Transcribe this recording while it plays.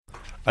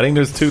I think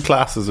there's two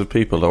classes of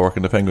people that work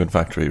in the penguin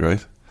factory,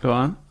 right? Go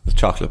on. The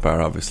chocolate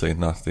bar, obviously,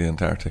 not the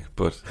Antarctic,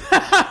 but...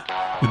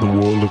 In the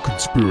world of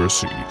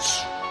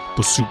conspiracies,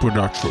 the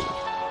supernatural,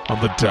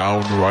 and the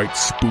downright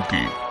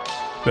spooky,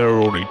 there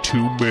are only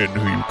two men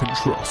who you can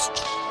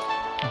trust.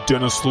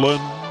 Dennis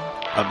Lynn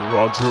and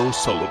Roger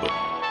O'Sullivan.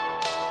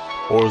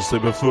 Or as they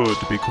prefer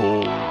to be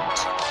called,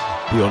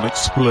 the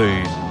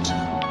Unexplained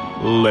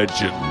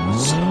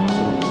Legends.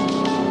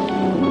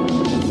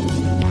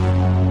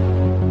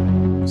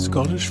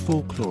 Scottish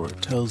folklore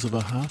tells of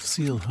a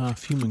half-seal,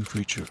 half-human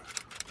creature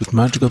with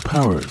magical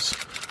powers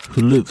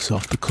who lives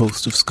off the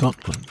coast of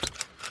Scotland.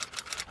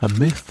 A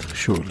myth,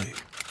 surely?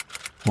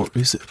 Or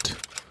is it?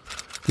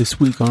 This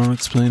week on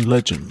Unexplained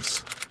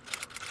Legends,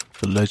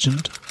 the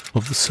legend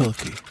of the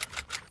Selkie.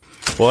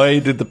 Why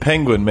did the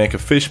penguin make a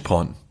fish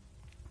pun?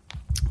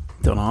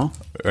 Don't know.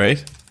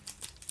 Right?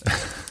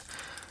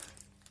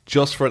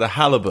 Just for the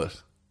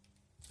halibut.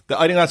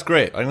 I think that's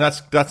great. I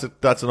think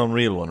that's an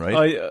unreal one, right?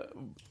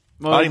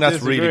 I think that's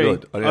disagree. really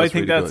good. I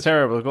think that's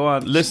terrible. Go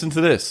on. Listen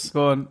to this.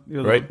 Go on.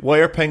 Right? Why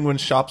are penguin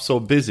shops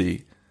so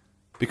busy?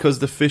 Because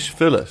the fish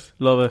fillet.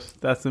 Love it.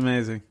 That's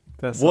amazing.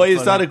 That's so Why funny.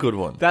 is that a good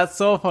one? That's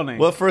so funny.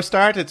 Well, for a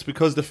start, it's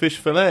because the fish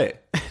fillet.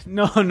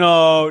 No,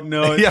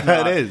 it's yeah,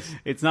 not. it is.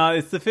 It's not.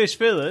 It's the fish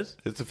fillet.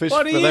 It's the fish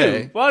What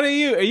fillet. What are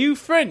you? Are you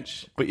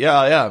French? But yeah,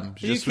 I am.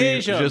 you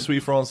Je Cajun?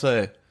 suis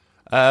français.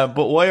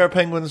 But why are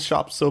penguin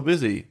shops so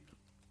busy?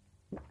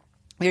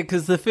 Yeah,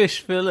 because the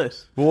fish fillet.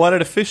 Well, what are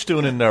the fish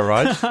doing in there,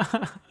 Raj?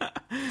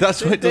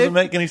 That's why it doesn't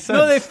make any sense.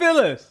 No, they fill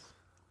it.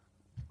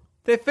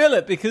 They fill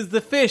it because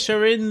the fish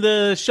are in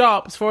the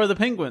shops for the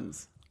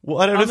penguins.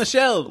 What are on the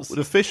shelves.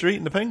 The fish are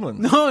eating the penguins.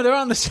 No, they're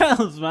on the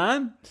shelves,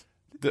 man.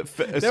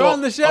 They're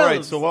on the shelves. All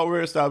right, so what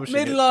we're establishing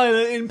Middle is...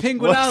 Island in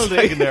Penguinality.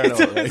 What's taken there now,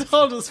 right? It's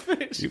all just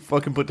fish. You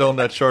fucking put down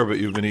that sherbet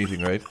you've been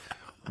eating, right?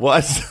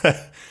 What's...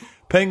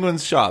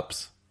 Penguins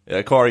shops,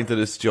 according to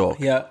this joke.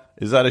 Yeah.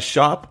 Is that a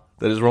shop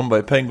that is run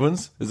by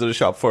penguins? Is it a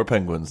shop for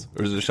penguins?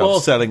 Or is it a shop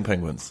Both. selling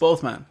penguins?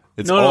 Both, man.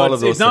 It's no, all no,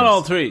 of those it's not things.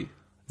 all three.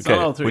 It's Okay,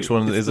 not all three. which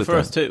one it's is the it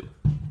first then? two.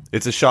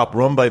 It's a shop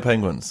run by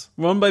penguins.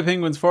 Run by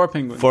penguins for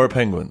penguins. For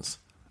penguins.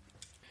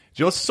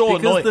 You know what's so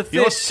Because annoying? the You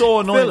know what's so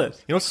fish annoying? fill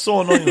it. You know what's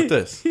so annoying with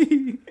this?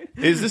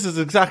 This is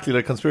exactly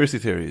like conspiracy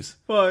theories.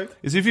 Why?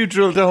 Is if you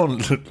drill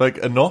down like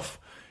enough,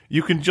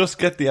 you can just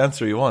get the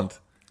answer you want.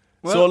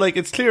 Well, so like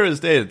it's clear as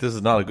day that this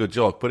is not a good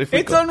joke. But if we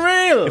It's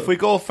unreal. if we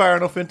go far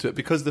enough into it,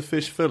 because the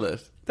fish fill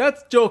it.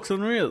 That joke's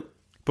unreal.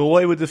 But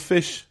why would the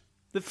fish?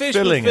 The fish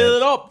would filling fill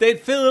it up.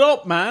 They'd fill it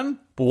up, man.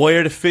 But why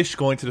are the fish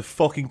going to the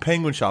fucking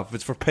penguin shop if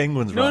it's for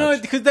penguins? No, Raj?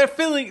 no, because they're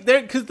filling.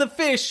 Because the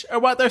fish are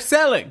what they're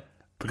selling.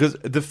 Because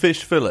the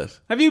fish fill it.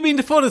 Have you been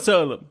to Foot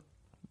Asylum?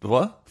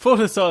 What?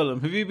 Foot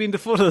Asylum. Have you been to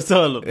Foot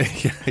Asylum?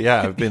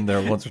 Yeah, I've been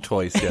there once or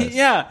twice. Yes.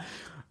 Yeah.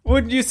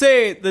 Wouldn't you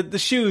say that the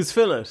shoes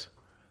fill it?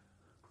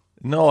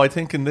 No, I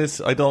think in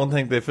this, I don't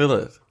think they fill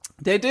it.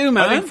 They do,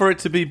 man. I think for it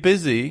to be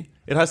busy,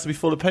 it has to be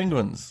full of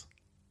penguins.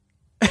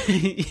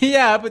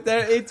 Yeah, but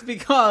it's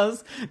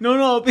because...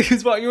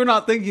 because what you're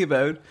not thinking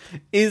about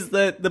is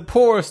that the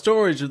poor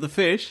storage of the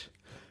fish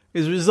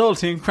is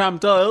resulting in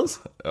cramped aisles.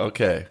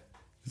 Okay.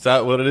 Is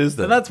that what it is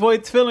then? And that's why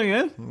it's filling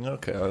it.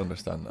 Okay, I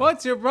understand that.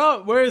 What's your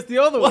problem? Where's the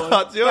other one?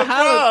 What's your The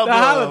problem?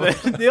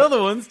 halibut. The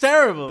other one's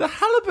terrible. The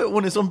halibut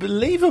one is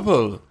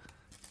unbelievable.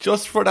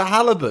 Just for the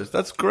halibut.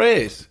 That's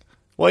great.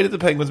 Why did the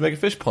penguins make a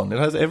fish pun? It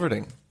has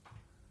everything.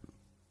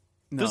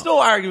 No. There's no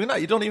arguing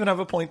that. You don't even have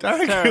a point to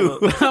argue. Terrible.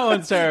 That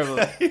one's terrible.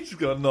 He's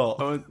gone,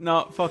 no.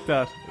 No, fuck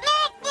that.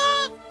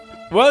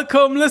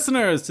 Welcome,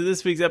 listeners, to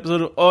this week's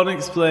episode of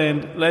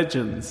Unexplained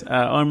Legends.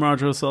 I'm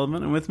Roger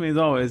O'Sullivan, and with me, as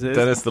always, is...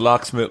 Dennis the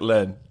Locksmith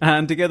Len.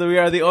 And together we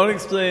are the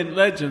Unexplained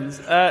Legends.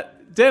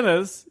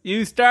 Dennis,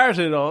 you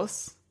started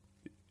us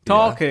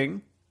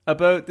talking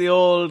about the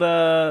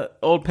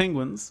old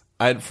penguins.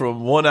 And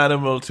from one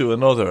animal to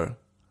another,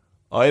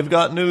 I've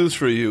got news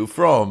for you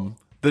from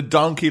the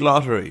Donkey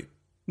Lottery.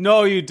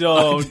 No, you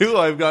don't. I do.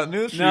 I've got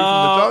news for you from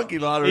the Donkey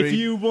Lottery. If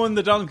you won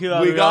the Donkey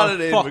Lottery, We got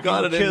I'll it in. We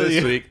got it in fucking this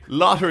kill you. week.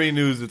 Lottery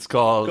news, it's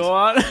called. Go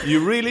on.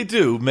 You really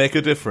do make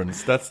a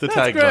difference. That's the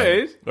That's tagline.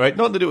 great. Right?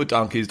 Nothing to do with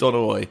donkeys. Don't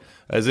know why.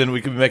 As in,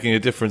 we could be making a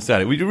difference.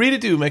 Then we really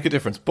do make a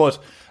difference.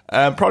 But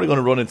I'm probably going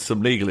to run into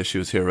some legal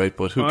issues here, right?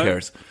 But who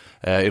cares?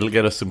 It'll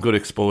get us some good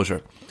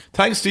exposure.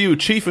 Thanks to you,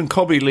 Chief and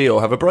Cubby Leo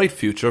have a bright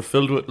future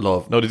filled with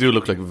love. No, they do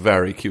look like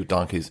very cute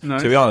donkeys.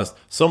 Nice. To be honest,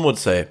 some would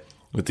say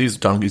that these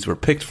donkeys were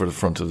picked for the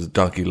front of the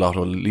Donkey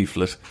Lotto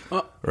leaflet.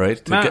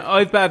 Right? Man,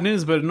 I've bad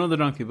news about another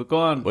donkey, but go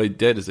on. Well,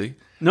 dead is he?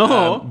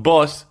 No.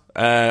 But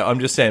I'm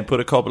just saying, put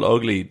a couple of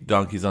ugly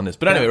donkeys on this.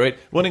 But anyway, right,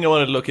 one thing I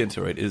wanted to look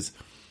into, right, is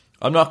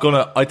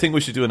I think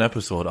we should do an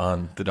episode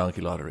on the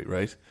Donkey Lottery,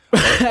 right?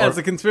 As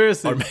a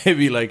conspiracy. Or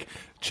maybe like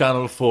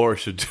Channel 4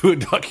 should do a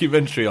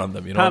documentary on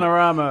them, you know?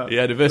 Panorama.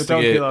 Yeah, The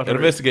Donkey an Lottery.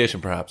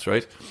 investigation perhaps,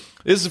 right?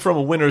 This is from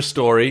a winner's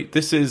story.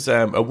 This is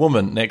a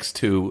woman next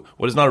to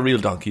what is not a real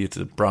donkey. It's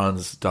a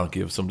bronze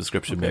donkey of some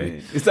description,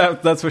 maybe. Is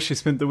that's what she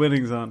spent the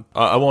winnings on?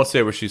 I won't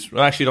say where she's...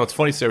 Actually, no, it's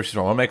funny to say where she's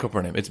from. I'll make up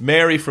her name. It's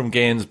Mary from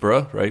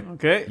Gainsborough, right?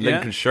 Okay, yeah.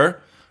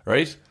 Lincolnshire,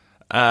 right?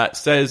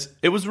 says,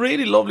 it was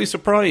really lovely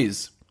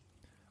surprise.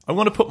 I'm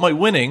going to put my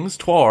winnings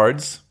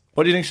towards...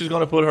 What do you think she's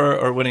going to put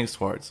her winnings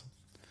towards?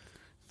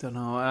 Don't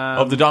know.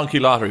 Of the donkey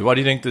lottery. What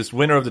do you think this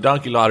winner of the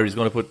donkey lottery is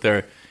going to put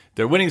their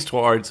winnings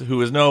towards,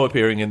 who is now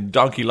appearing in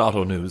Donkey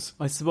Lotto news?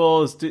 I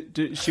suppose,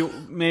 she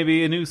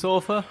maybe a new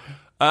sofa?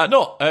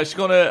 No, she's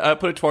going to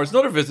put it towards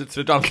another visit to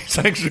the donkey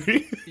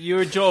sanctuary.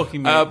 You're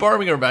joking, mate.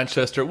 Birmingham or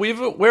Manchester,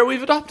 where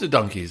we've adopted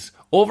donkeys.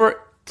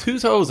 Over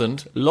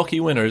 2,000 lucky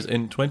winners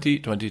in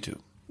 2022.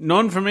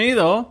 None for me,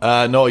 though.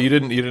 No, you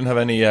didn't have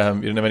any.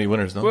 You didn't have any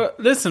winners, no. Well,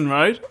 listen,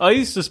 right? I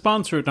used to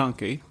sponsor a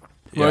donkey,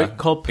 right,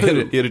 called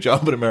Pooh. He had a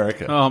job in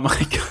America. Oh my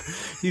god!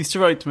 He used to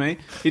write to me.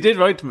 He did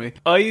write to me.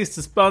 I used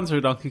to sponsor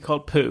a donkey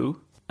called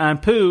Pooh,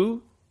 and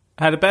Pooh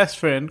had a best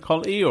friend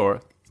called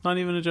Eeyore. It's not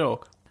even a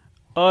joke.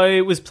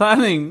 I was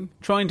trying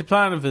to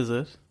plan a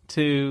visit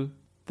to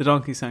the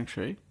donkey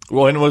sanctuary.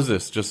 When was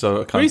this? Just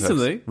so context.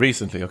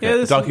 Recently, okay.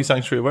 Yeah, donkey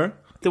sanctuary where?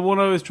 The one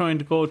I was going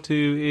to go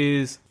to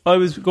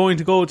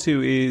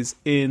is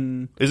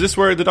in... Is this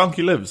where the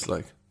donkey lives,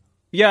 like?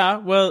 Yeah,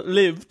 well,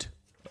 lived.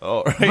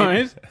 Oh,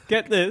 Right?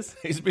 Get this.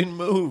 He's been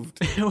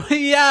moved.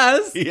 He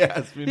has. He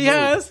has been moved. He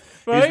has,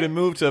 right? He's been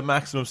moved to a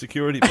maximum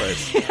security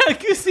place. Yeah,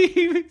 because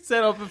he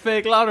set up a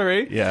fake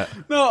lottery. Yeah.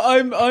 No,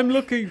 I'm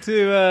looking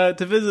to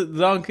visit the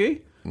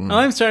donkey, and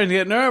I'm starting to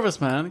get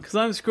nervous, man, because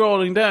I'm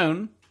scrolling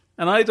down,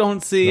 and I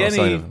don't see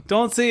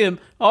don't see him.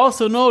 I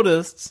also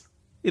noticed...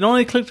 It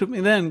only clicked with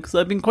me then because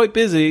I've been quite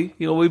busy.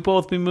 You know, we've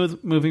both been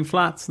moving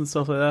flats and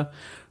stuff like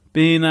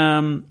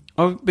that.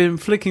 I've been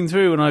flicking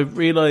through and I've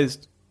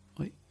realised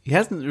he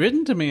hasn't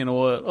written to me in a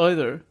while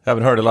either.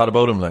 Haven't heard a lot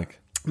about him,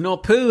 like. No,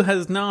 Pooh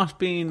has not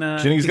been... Do you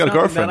think he's got a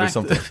girlfriend or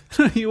something?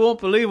 You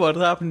won't believe what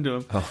happened to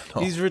him. Oh,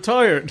 no. He's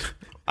retired.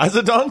 As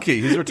a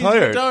donkey? He's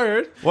retired? He's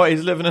retired. Why,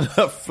 he's living in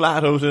a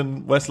flat out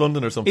in West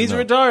London or something? He's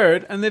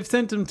retired and they've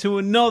sent him to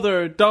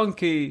another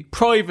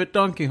private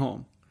donkey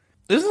home.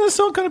 Isn't this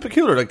so kind of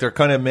peculiar? Like they're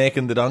kind of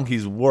making the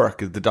donkeys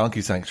work at the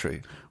donkey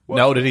sanctuary.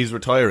 Now that he's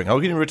retiring. How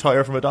can you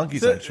retire from a donkey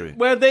sanctuary?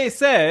 Well, they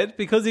said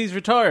because he's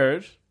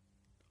retired,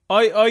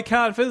 I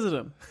can't visit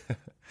him.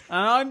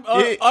 And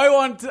I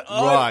want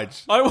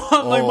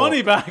my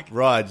money back.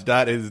 Raj,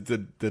 that is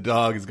the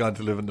dog has gone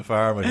to live in the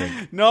farm, I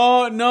think.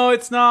 No,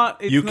 it's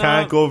not. You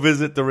can't go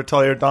visit the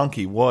retired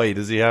donkey. Why?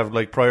 Does he have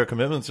like prior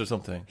commitments or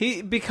something?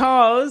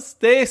 Because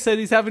they said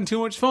he's having too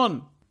much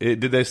fun. Where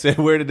did they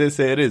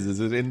say it is? Is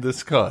it in the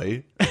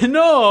sky?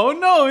 No,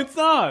 it's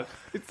not.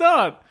 It's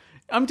not.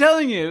 I'm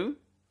telling you,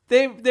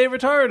 they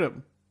retired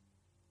him.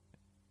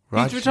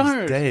 Raj, he's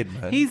retired. He's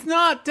dead, man. He's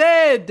not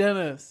dead,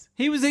 Dennis.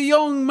 He was a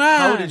young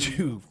man. How did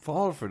you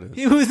fall for this?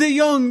 He was a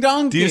young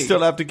donkey. Do you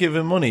still have to give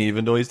him money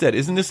even though he's dead?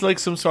 Isn't this like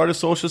some sort of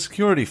social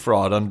security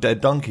fraud on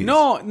dead donkeys?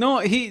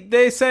 No.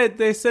 They said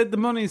the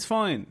money's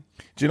fine.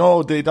 Do you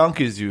know the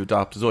donkeys you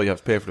adopt as well? You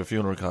have to pay for the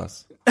funeral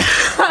costs.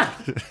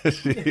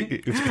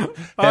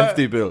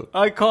 Hefty bill.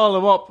 I call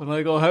him up and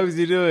I go, "How's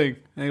he doing?"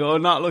 And they go,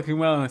 "Not looking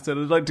well." And I said,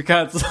 "I'd like to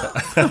cancel."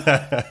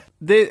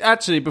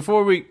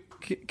 Before we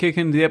kick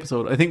into the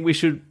episode, I think we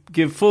should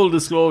give full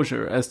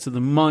disclosure as to the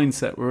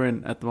mindset we're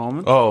in at the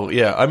moment. Oh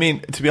yeah, I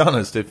mean, to be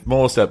honest, if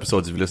most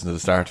episodes, if you listen to the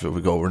start of it,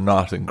 we go, we're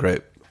not in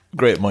great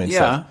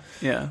mindset.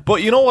 Yeah.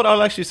 But you know what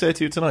I'll actually say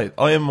to you tonight?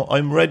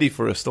 I'm ready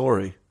for a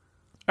story.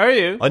 Are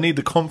you? I need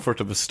the comfort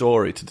of a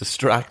story to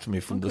distract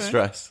me from the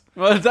stress.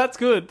 Well, that's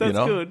good. That's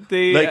good.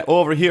 Like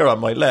over here on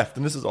my left,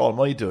 and this is all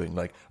my doing.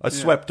 Like I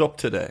swept up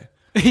today.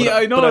 Yeah,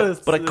 I know.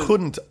 But I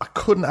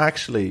couldn't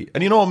actually.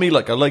 And you know me,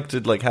 like I like to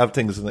like have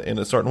things in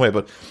a certain way.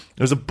 But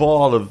there's a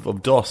ball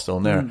of dust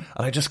on there, and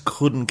I just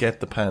couldn't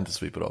get the pan to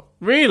sweep it up.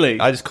 Really?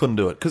 I just couldn't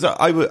do it because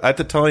at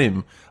the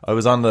time I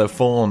was on the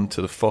phone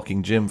to the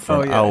fucking gym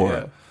for an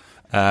hour.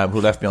 Yeah. Who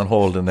left me on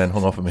hold and then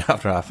hung up on me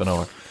after half an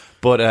hour.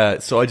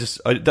 But so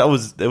that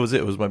was it.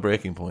 It was my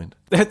breaking point.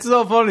 It's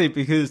so funny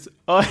because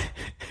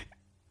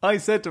I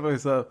said to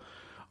myself,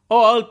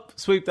 "Oh, I'll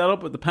sweep that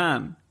up with the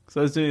pan." Because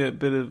I was doing a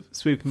bit of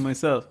sweeping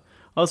myself.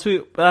 I'll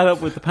sweep that up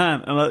with the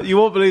pan, and you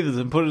won't believe this,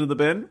 and put it in the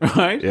bin,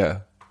 right? Yeah.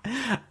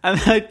 And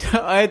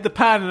I had the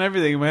pan and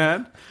everything in my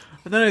hand,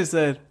 and then I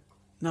said,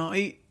 "No,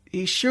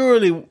 he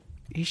surely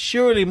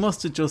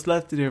must have just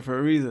left it here for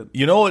a reason."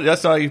 You know what?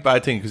 That's not a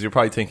bad thing because you're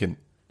probably thinking.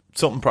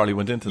 Something probably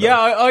went into that. Yeah,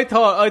 I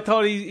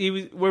thought he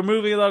was. We're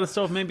moving a lot of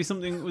stuff. Maybe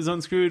something was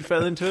unscrewed,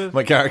 fell into it.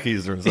 My car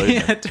keys are inside.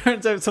 Yeah, it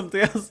turns out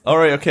something else. All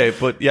right, okay,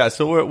 but yeah,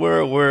 so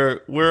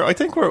we're I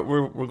think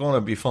we're going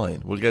to be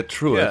fine. We'll get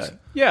through it.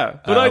 Yeah,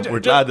 but we're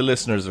glad the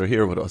listeners are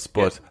here with us,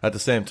 but at the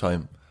same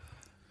time,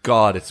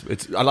 God,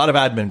 it's a lot of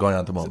admin going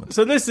on at the moment.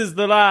 So this is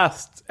the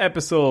last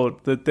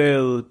episode that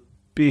they'll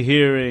be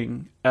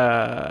hearing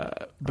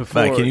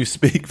before. Man, can you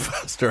speak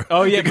faster?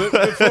 Oh yeah, but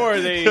before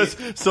they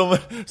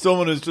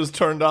someone has just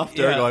turned off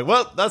there going,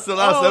 well, that's the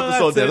last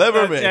episode they'll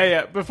ever make.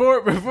 Yeah.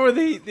 Before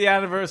the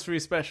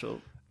anniversary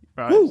special,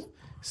 right? Woo.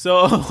 So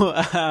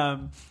a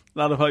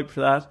lot of hype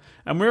for that,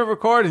 and we're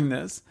recording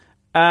this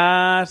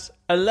at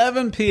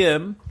 11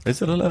 p.m.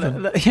 Is it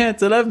 11? Yeah,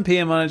 it's 11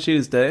 p.m. on a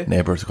Tuesday.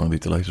 Neighbours are going to be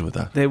delighted with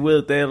that. They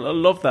will. They'll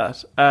love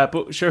that.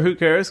 But sure, who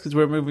cares? Because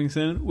we're moving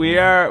soon.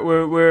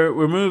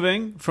 We're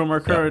moving from our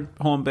current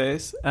home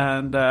base,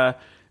 and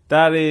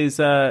that is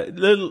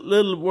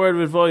little word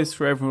of advice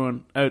for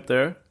everyone out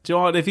there. Do you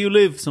know what? If you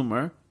live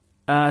somewhere,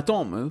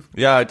 don't move.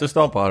 Yeah, just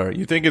don't bother.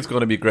 You think it's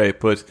going to be great,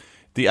 but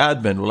the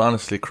admin will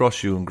honestly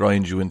crush you and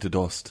grind you into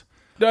dust.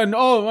 And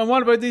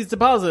what about these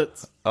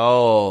deposits?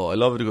 Oh, I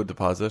love a good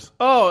deposit.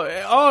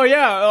 Oh,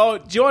 yeah. Oh,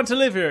 do you want to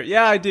live here?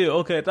 Yeah, I do.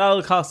 Okay,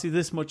 that'll cost you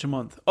this much a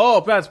month.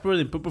 Oh, that's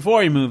brilliant. But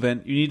before you move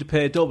in, you need to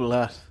pay double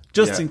that,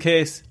 just in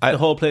case the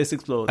whole place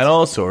explodes. And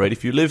also, right,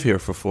 if you live here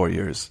for 4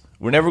 years,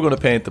 we're never going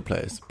to paint the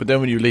place. But then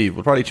when you leave,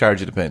 we'll probably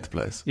charge you to paint the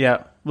place.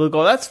 Yeah, we'll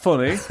go, that's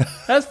funny.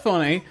 That's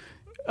funny.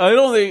 I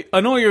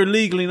know you're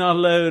legally not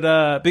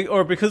allowed,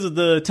 or because of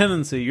the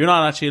tenancy, you're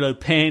not actually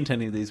allowed to paint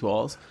any of these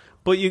walls.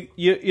 But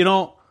you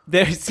know,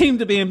 they seem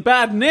to be in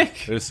bad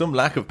nick. There's some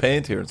lack of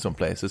paint here in some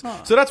places.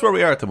 Oh. So that's where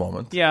we are at the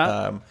moment.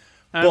 Yeah.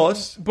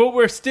 But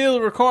we're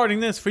still recording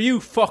this for you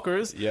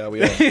fuckers. Yeah,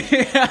 we are.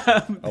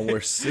 And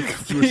we're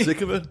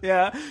sick of it.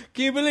 Yeah.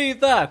 Can you believe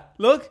that?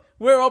 Look,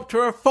 we're up to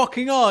our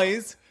fucking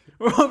eyes.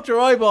 We're up to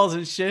our eyeballs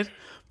and shit.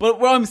 But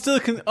I'm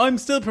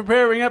still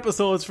preparing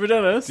episodes for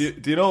Dennis. Do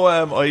you know?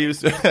 I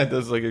used to.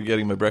 That's like I'm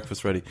getting my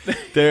breakfast ready.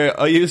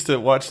 I used to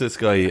watch this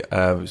guy.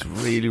 He's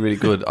really, really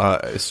good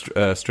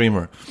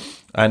streamer,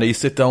 and you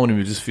sit down and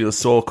you just feel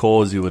so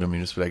cozy with him. You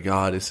just be like,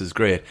 "God, this is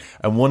great."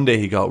 And one day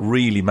he got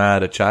really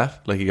mad at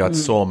chat. Like he got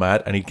so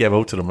mad, and he gave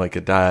out to them like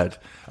a dad.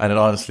 And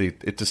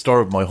it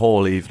disturbed my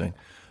whole evening.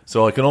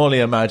 So I can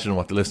only imagine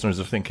what the listeners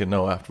are thinking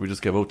now after we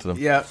just gave out to them.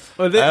 Yeah.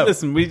 Well,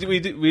 listen, we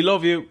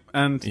love you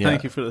and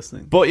thank you for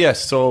listening. But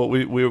yes, so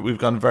we've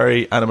gone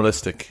very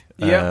animalistic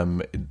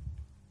in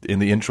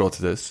the intro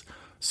to this.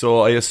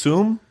 So I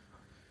assume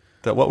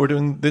that what we're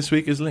doing this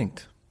week is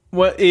linked.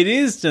 Well, it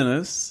is,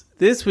 Dennis.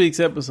 This week's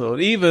episode,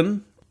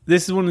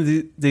 this is one of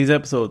these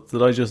episodes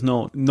that I just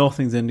know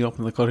nothing's ending up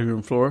on the cutting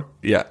room floor.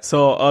 Yeah.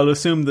 So I'll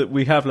assume that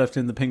we have left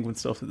in the penguin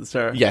stuff at the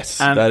start.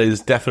 Yes, and that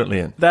is definitely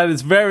in. That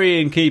is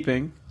very in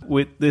keeping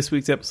with this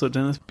week's episode,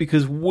 Dennis,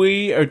 because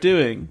we are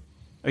doing,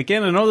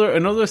 again,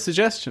 another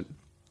suggestion.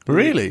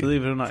 Really?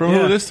 Believe it or not. From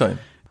who this time?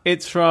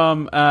 It's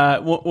from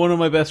one of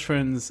my best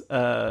friend's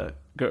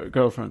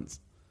girlfriends.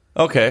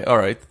 Okay, all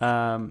right.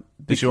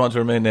 Does she want to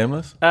remain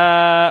nameless?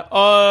 I'll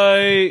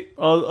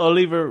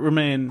leave her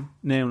remain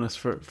nameless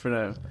for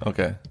now.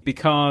 Okay.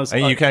 Because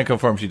you can't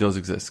confirm she does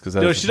exist.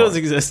 No, she does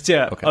exist,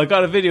 yeah. Okay. I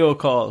got a video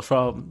call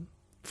from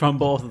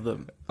both of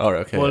them. All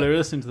right, okay. While they were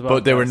listening to the podcast.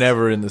 But they were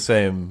never in the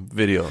same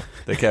video.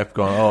 They kept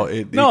going,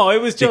 it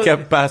was just... He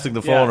kept passing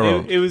the phone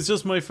around. It was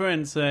just my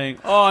friend saying,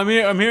 I'm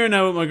here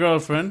now with my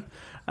girlfriend.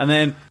 And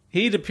then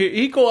he'd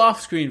go off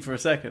screen for a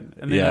second.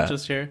 And then I'd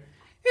just hear...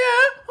 Yeah,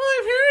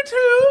 I'm here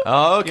too.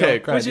 Oh, okay,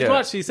 great. Which is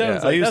what she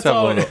sounds like. I used to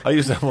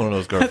have one of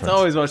those girlfriends. That's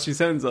always what she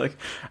sounds like.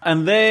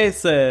 And they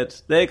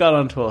got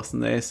onto us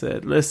and they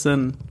said,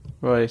 listen,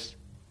 right,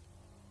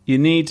 you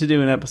need to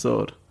do an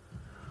episode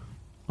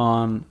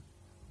on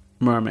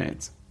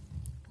mermaids.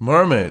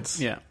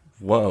 Mermaids? Yeah.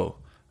 Whoa.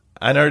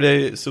 And are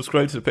they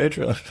subscribed to the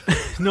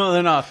Patreon? No,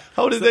 they're not.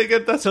 How did they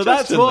get that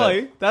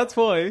suggestion?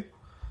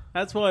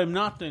 That's why I'm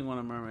not doing one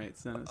of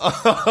mermaids.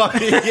 Oh,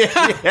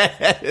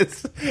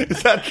 yes.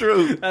 Is that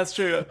true? That's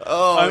true.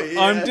 Oh,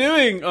 I'm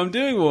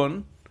doing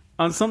one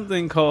on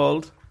something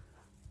called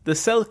the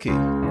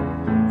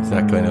Selkie. Is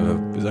that kind of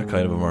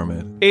a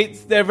mermaid?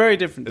 They're very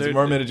different. It's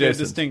mermaid adjacent.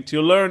 They're distinct.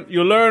 You'll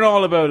learn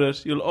all about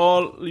it.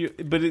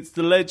 But it's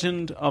the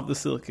legend of the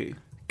Selkie.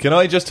 Can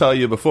I just tell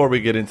you before we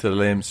get into the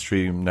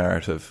lamestream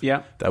narrative?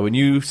 Yeah. That when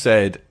you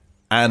said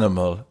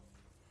animal,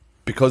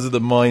 because of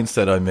the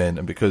mindset I'm in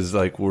and because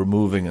like we're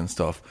moving and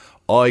stuff,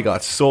 I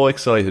got so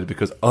excited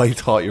because I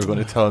thought you were going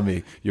to tell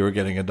me you were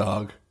getting a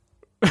dog.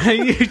 Are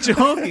you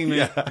joking me?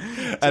 Yeah.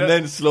 And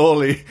then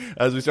slowly,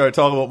 as we started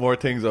talking about more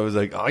things, I was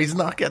like, oh, he's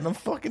not getting a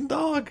fucking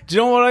dog. Do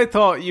you know what I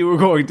thought you were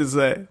going to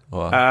say?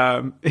 What?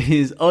 I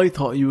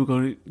thought you were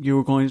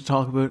going to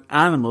talk about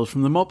animals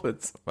from the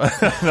Muppets. No,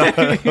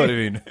 what I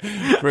mean.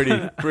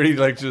 Pretty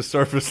like just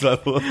surface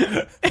level.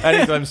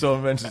 Anytime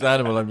someone mentions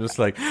animal, I'm just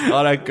like,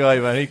 oh, that guy,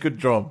 man, he could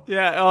drum.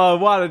 Yeah, oh,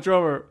 what a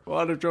drummer.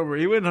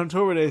 He went on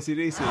tour with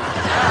AC/DC.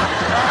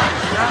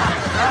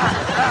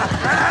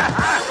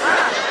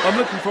 I'm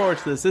looking forward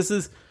to this. This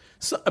is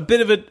a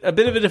bit of a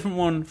different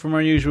one from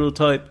our usual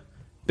type.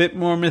 Bit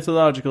more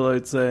mythological,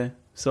 I'd say.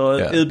 So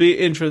it'll be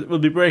we'll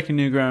be breaking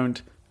new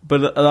ground,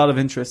 but a lot of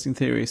interesting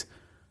theories.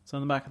 So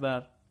on the back of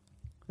that,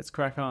 let's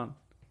crack on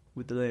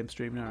with the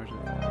lamestream narrative.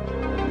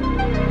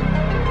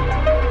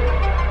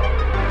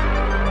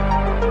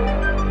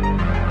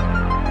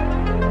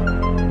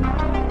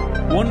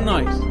 One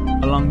night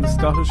along the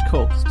Scottish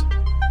coast,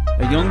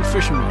 a young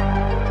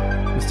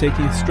fisherman was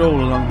taking a stroll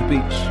along the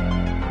beach,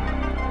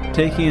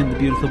 taking in the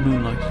beautiful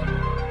moonlight.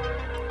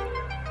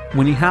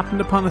 When he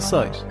happened upon a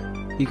sight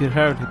he could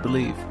hardly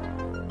believe.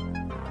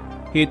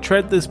 He had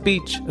tread this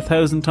beach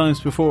 1,000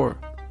 times before,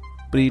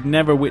 but he had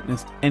never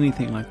witnessed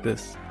anything like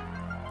this.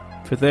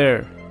 For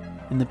there,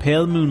 in the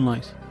pale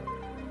moonlight,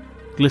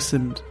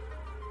 glistened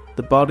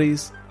the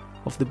bodies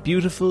of the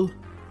beautiful,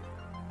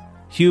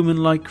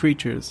 human-like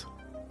creatures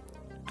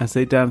as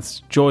they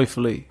danced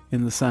joyfully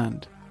in the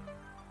sand.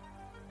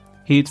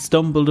 He had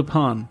stumbled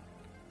upon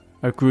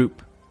a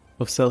group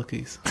of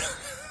Selkies.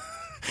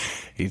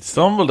 He'd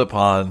stumbled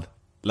upon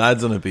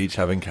lads on a beach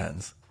having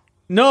cans.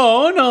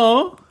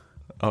 No.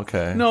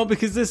 Okay. No,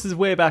 because this is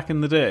way back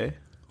in the day.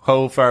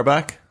 How far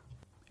back?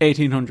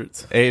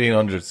 1800s.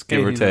 1800s,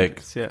 give or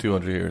take. 1800s, yeah.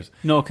 200 years.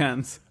 No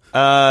cans.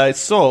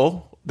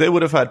 So, they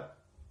would have had,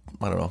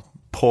 I don't know,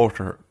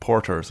 porter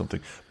or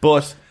something.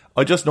 But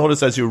I just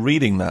noticed as you're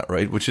reading that,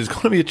 right, which is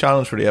going to be a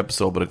challenge for the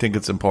episode, but I think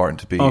it's important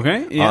to be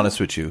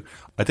honest with you.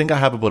 I think I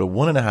have about a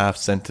 1.5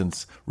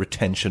 sentence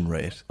retention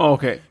rate.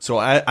 Okay. So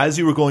as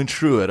you were going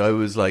through it, I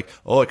was like,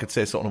 oh, I could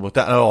say something about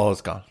that. Oh,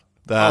 it's gone.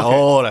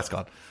 Oh, that's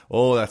gone.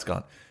 Oh, that's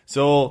gone.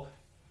 So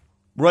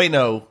right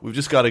now, we've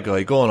just got a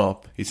guy going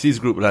up. He sees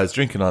a group of lads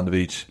drinking on the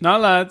beach.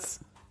 Not lads.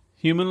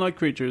 Human-like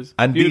creatures.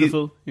 And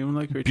beautiful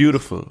human-like creatures.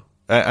 Beautiful.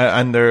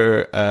 And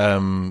they're,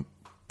 are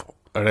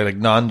they like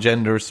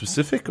non-gender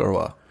specific or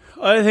what?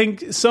 I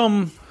think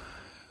some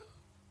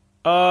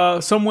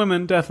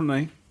women,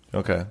 definitely.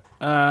 Okay.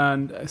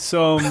 And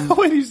some...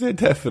 Why do you say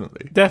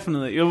definitely?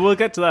 Definitely. We'll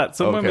get to that.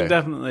 Some Okay. women,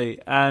 definitely.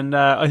 And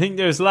I think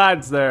there's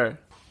lads there.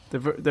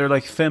 They're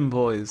like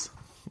femboys.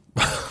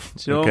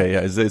 You know? Okay,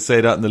 yeah. They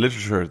say that in the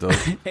literature, though.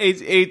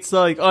 It's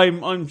like I'm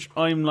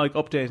like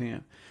updating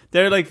it.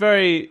 They're like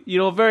very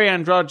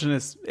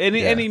androgynous.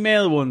 Any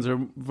male ones are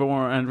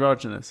more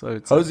androgynous, I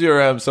would say. How's your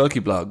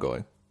Selkie blog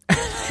going?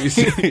 You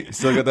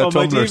still got that on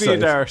my Tumblr site?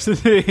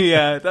 DeviantArt.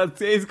 Yeah,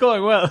 it's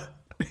going well.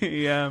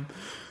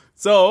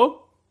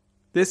 So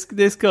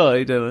this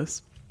guy,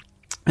 Dennis,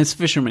 this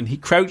fisherman, he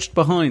crouched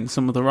behind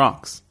some of the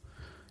rocks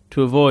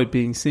to avoid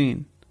being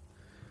seen,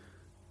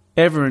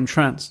 ever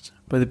entranced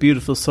by the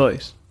beautiful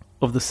sight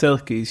of the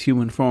Selkie's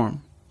human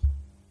form.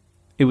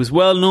 It was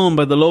well known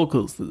by the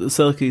locals that the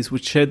Selkies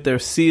would shed their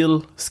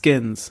seal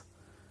skins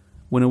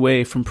when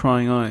away from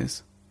prying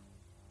eyes.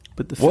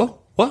 But the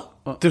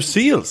What? They're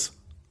seals.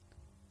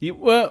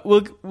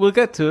 We'll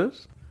get to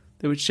it.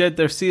 They would shed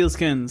their seal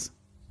skins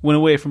when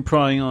away from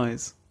prying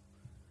eyes.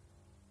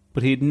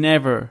 But he'd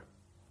never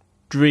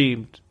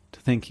dreamed to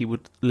think he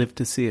would live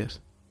to see it.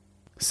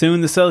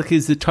 Soon the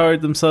Selkies had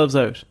tired themselves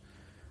out,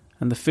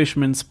 and the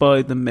fishermen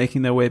spied them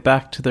making their way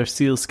back to their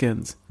seal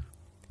skins,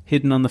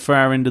 hidden on the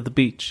far end of the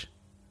beach.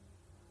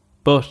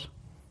 But,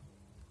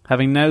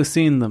 having now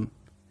seen them,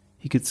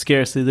 he could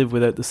scarcely live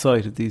without the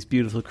sight of these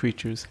beautiful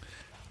creatures.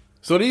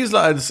 So these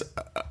lads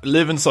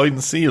live inside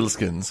in seal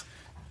skins,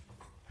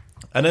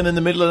 and then in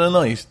the middle of the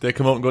night they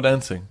come out and go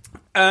dancing.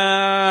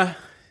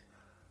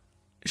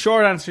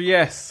 Short answer,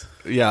 yes.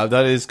 Yeah,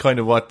 that is kind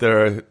of what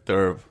their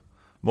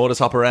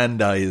modus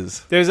operandi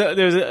is.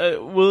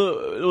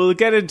 We'll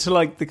get into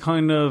like the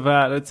kind of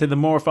let's say the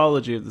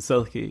morphology of the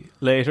Selkie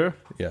later.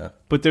 Yeah,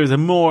 but there's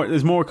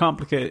more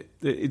complicated.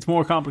 It's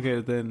more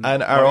complicated than.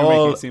 And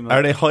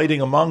are they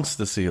hiding amongst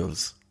the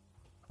seals,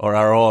 or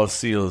are all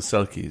seals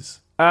Selkies?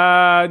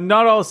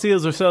 Not all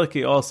seals are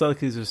Selkie. All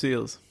Selkies are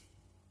seals.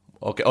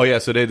 Okay. Oh yeah.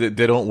 So they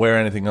don't wear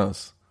anything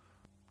else.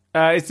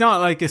 It's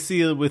not like a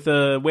seal with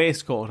a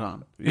waistcoat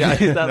on. Yeah,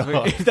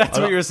 if that's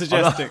what you're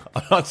suggesting.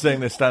 I'm not saying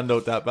they stand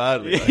out that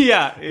badly. Like,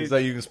 yeah, it's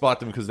like you can spot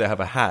them because they have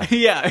a hat.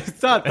 Yeah,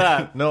 it's not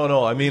that.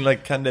 No. I mean,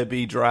 like, can they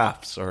be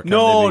giraffes or?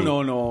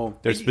 No.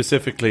 They're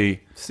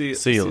specifically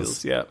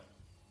seals. Yeah.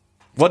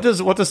 What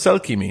does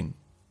Selkie mean?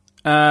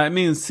 It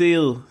means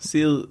seal.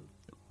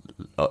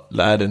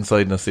 Lad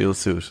inside in a seal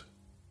suit.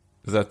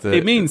 Is that the?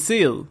 It means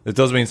seal. It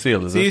does mean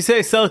seal. Is it? So you say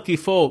Selkie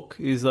folk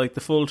is like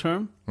the full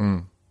term,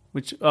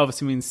 which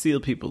obviously means seal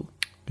people.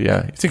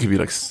 Yeah, you think it'd be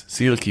like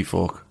Selkie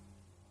folk?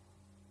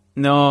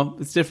 No,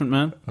 it's different,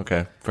 man.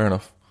 Okay, fair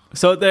enough.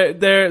 So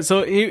they're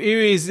so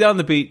here he's on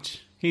the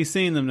beach. He's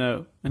seen them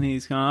now, and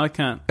he's gone. I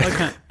can't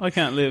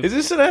live. Is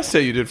this an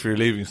essay you did for your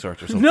leaving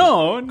cert or something?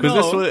 No,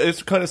 because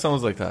it kind of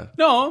sounds like that.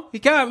 No, he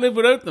can't live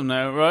without them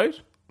now, right?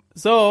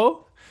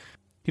 So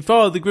he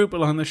followed the group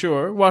along the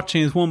shore,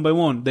 watching as one by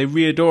one they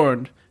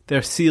readorned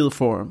their seal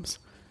forms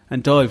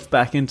and dived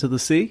back into the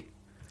sea,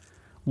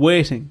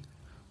 waiting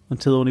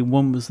until only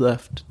one was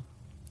left,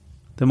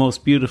 the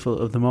most beautiful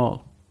of them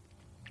all.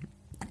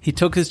 He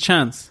took his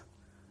chance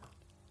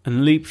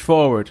and leaped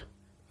forward,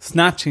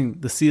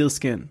 snatching the seal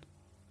skin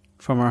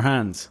from her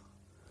hands,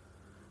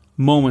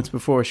 moments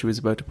before she was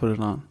about to put it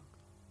on.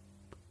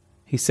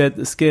 He said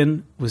the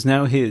skin was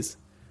now his,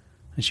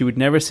 and she would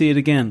never see it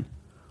again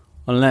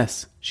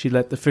unless she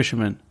let the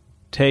fisherman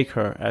take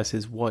her as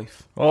his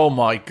wife. Oh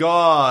my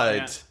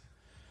God.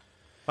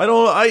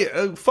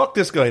 Yeah. Fuck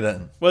this guy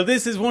then. Well,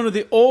 this is one of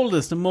the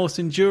oldest and most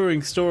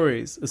enduring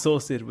stories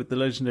associated with the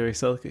legendary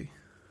Selkie.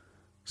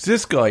 So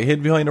this guy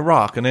hid behind a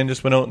rock and then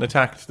just went out and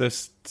attacked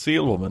this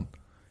seal woman.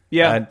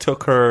 Yeah. And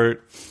took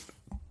her,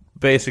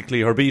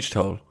 basically her beach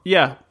towel.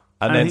 Yeah.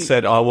 And then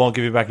said, I won't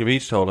give you back your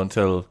beach towel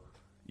until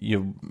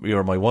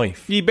you're my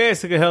wife. He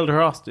basically held her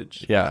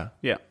hostage. Yeah.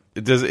 Yeah.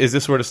 Is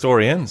this where the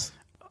story ends?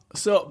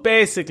 So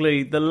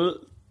basically,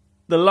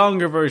 the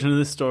longer version of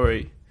this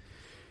story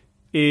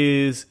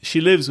is she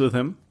lives with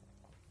him,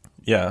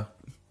 Yeah.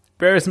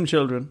 bears some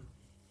children.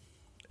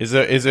 Is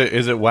it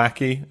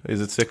wacky? Is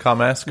it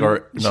sitcom-esque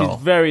or no?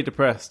 She's very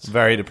depressed.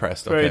 Very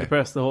depressed. Okay. Very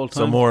depressed the whole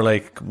time. So more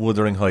like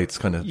Wuthering Heights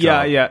kind of.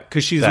 Yeah,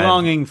 because she's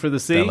longing for the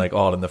sea. Than like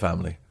All in the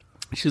Family.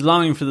 She's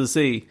longing for the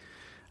sea,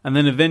 and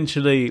then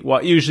eventually,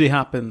 what usually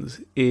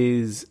happens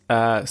is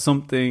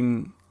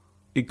something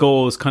it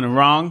goes kind of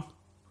wrong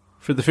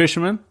for the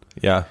fisherman.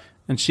 Yeah.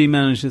 And she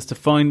manages to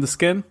find the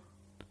skin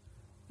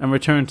and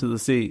return to the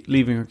sea,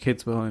 leaving her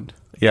kids behind.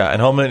 Yeah,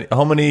 and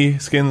how many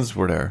skins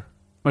were there?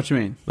 What do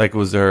you mean? Like,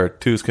 was there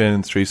 2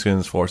 skins, 3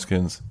 skins, 4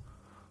 skins?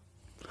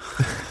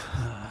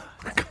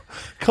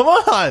 Come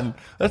on,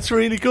 that's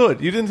really good.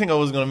 You didn't think I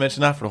was going to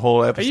mention that for the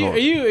whole episode? Are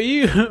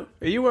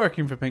you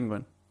working for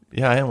Penguin?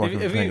 Yeah, I am working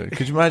for Penguin.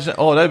 Could you imagine?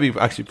 Oh, that'd be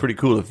actually pretty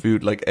cool if you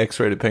like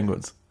X-rated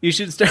penguins. You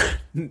should start.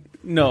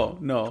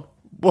 No.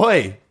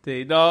 Why?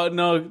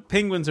 No.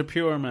 Penguins are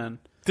pure, man.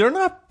 They're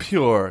not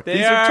pure.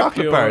 These are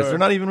chocolate pure. bars. They're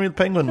not even real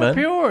penguin, man.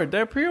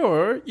 They're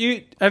pure.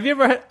 Have you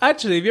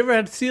ever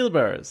had seal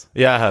bars?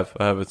 Yeah, I have.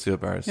 I have seal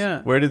bars.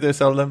 Yeah. Where did they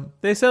sell them?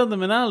 They sell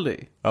them in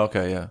Aldi.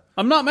 Okay, yeah.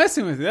 I'm not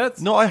messing with you.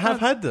 No, I have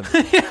had them.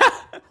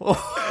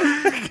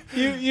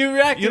 You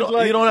reacted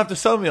like you don't have to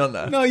sell me on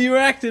that. No, you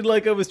reacted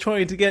like I was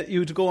trying to get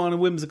you to go on a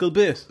whimsical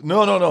bit.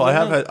 No. I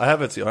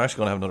have had seal. I'm actually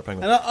going to have another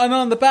penguin. And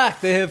on the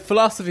back they have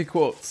philosophy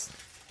quotes.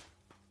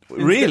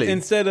 Really?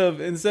 Instead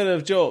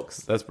of jokes.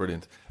 That's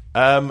brilliant. They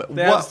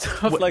have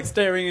stuff like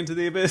staring into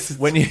the abyss.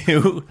 When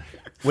you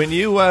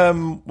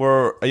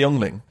were a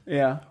youngling,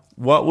 yeah,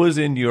 what was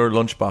in your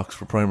lunchbox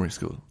for primary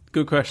school?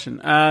 Good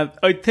question.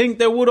 I think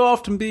there would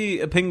often be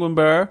a penguin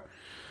bar.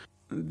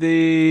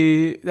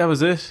 That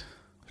was it.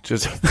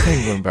 Just a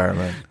penguin bar,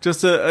 man.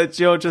 just a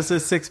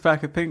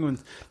 6-pack of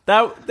penguins.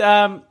 That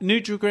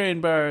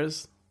Nutri-Grain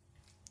bars.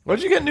 Why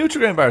did you get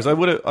Nutri-Grain bars? I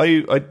wouldn't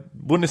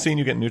have seen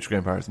you get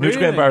Nutri-Grain bars. Really?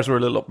 Nutri-Grain bars were a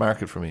little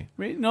upmarket for me.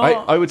 No,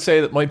 I would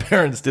say that my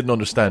parents didn't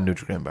understand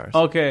Nutri-Grain bars.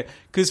 Okay,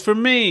 because for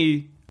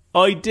me,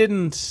 I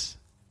didn't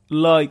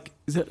like.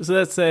 So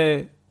let's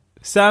say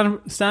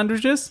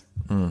sandwiches.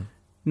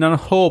 Not a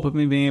hope of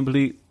me being able to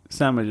eat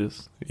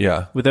sandwiches.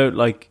 Yeah. Without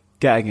like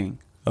gagging.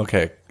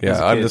 Okay.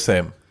 Yeah, I'm the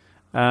same.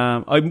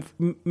 I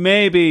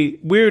maybe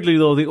weirdly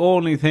though the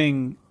only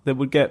thing that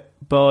would get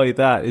by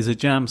that is a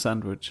jam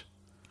sandwich.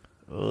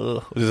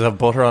 Ugh. Does it have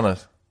butter on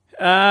it?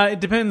 It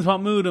depends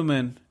what mood I'm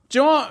in. Do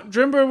you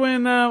remember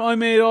when I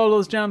made all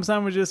those jam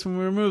sandwiches when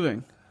we were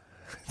moving?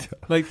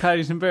 Like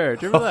Paddington Bear.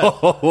 Do you remember that?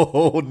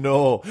 Oh,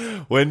 no.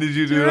 When did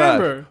you do that?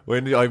 Remember?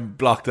 When did I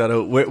blocked that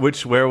out?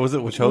 Where was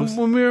it? Which house?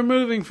 When we were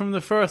moving from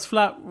the first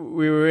flat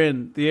we were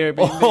in, the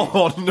Airbnb.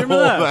 Oh, no,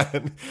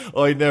 man.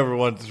 I never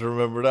wanted to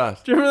remember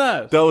that. Do you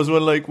remember that? That was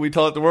when like we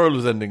thought the world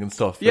was ending and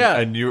stuff. Yeah.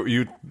 And we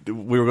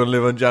were going to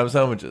live on jam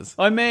sandwiches.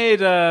 I made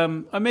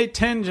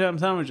 10 jam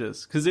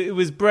sandwiches because it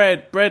was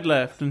bread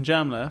left and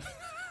jam left.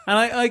 And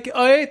I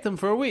ate them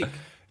for a week.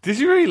 Did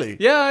you really?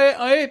 Yeah,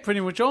 I ate pretty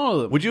much all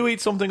of them. Would you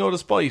eat something out of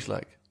spite,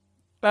 like?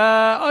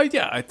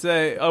 I'd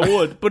say I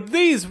would. But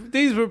these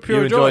were pure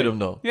You enjoyed joy. them,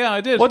 though? Yeah,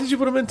 I did. What did you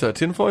put them into?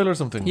 Tinfoil or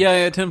something?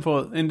 Yeah,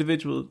 tinfoil,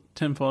 individual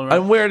tinfoil. Right?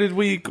 And where did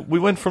we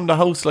went from the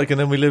house, like, and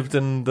then we lived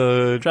in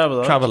the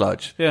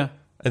Travelodge. Yeah.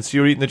 And so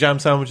you were eating the jam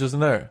sandwiches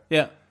in there?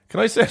 Yeah. Can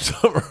I say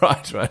something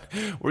right, man?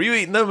 Were you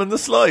eating them in the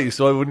slice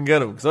so I wouldn't get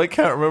them? Because I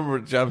can't remember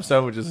jam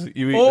sandwiches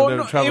you eating in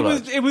the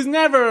Travelodge. It was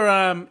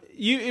never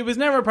it was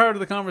never part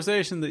of the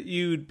conversation that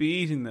you'd be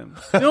eating them.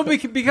 No,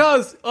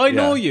 because I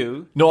know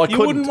you. No, I you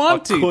couldn't. Wouldn't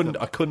want to.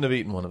 I couldn't have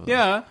eaten one of them.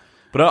 Yeah.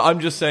 But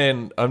I'm just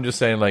saying,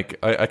 like,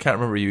 I can't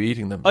remember you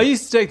eating them. I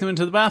used to take them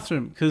into the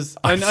bathroom because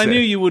I knew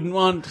you wouldn't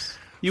want.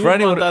 You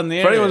wouldn't want that in the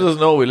area. For anyone who doesn't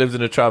know, we lived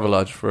in a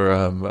Travelodge for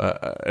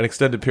an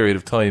extended period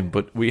of time,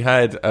 but we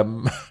had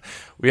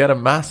a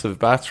massive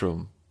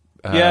bathroom.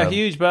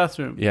 Huge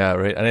bathroom. Yeah,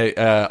 right. And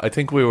I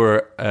think we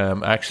were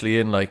actually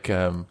in like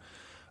a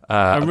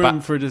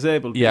room for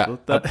disabled people.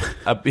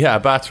 A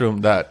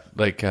bathroom that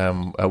like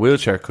a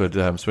wheelchair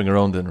could swing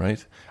around in,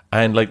 right?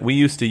 And like we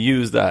used to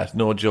use that,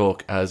 no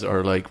joke, as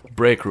our like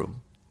break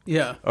room.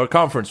 Yeah. Or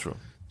conference room.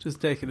 Just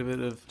taking a bit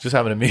of... Just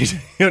having a meeting.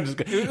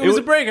 It was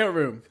a breakout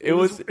room. It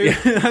was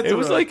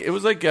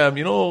like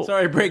you know...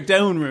 Sorry,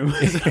 breakdown room.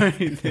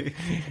 Sorry.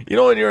 You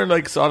know when you're in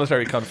like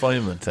solitary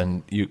confinement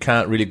and you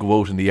can't really go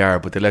out in the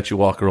yard, but they let you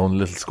walk around a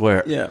little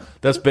square. Yeah.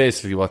 That's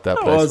basically what that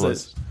place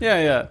was.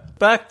 Yeah.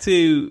 Back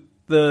to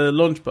the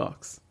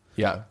lunchbox.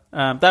 Yeah.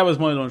 That was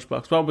my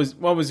lunchbox.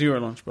 What was your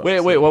lunchbox?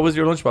 Wait, what was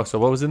your lunchbox? So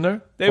what was in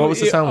there? What was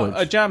the sandwich?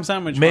 A jam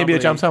sandwich. Maybe probably. A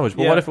jam sandwich.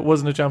 But what if it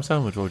wasn't a jam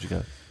sandwich? What would you get?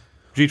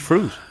 Would you eat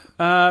fruit?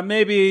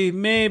 Maybe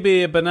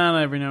a banana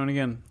every now and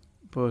again,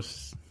 but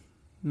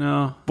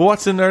no. But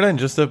what's in there then?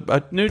 Just a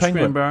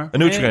Nutri-Grain bar. A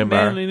Nutri-Grain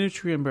bar. Mainly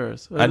Nutri-Grain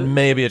bars. And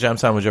maybe a jam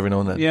sandwich every now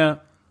and then. Yeah.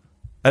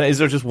 And is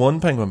there just one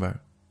penguin bar?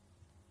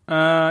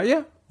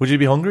 Yeah. Would you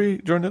be hungry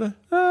during the day?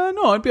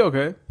 No, I'd be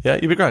okay. Yeah,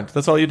 you'd be grand.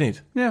 That's all you need.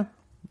 Yeah.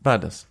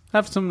 Madness.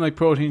 Have some like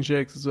protein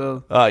shakes as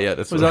well. Ah, yeah,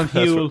 that's was on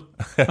Huel.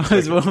 I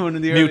was one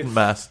of the Mutant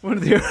Mass. One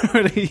of the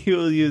early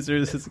Huel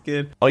users as a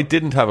kid. I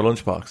didn't have a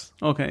lunchbox.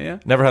 Okay, yeah.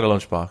 Never had a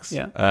lunchbox.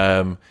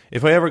 Yeah.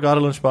 If I ever got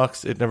a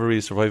lunchbox, it never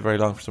really survived very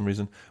long for some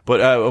reason. But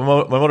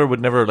my mother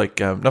would never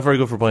not very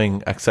good for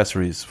buying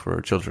accessories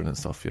for children and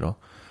stuff. You know,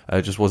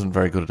 I just wasn't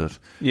very good at it.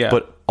 Yeah.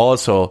 But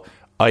also,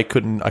 I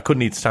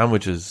couldn't eat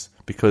sandwiches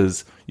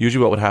because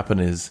usually what would happen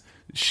is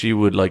she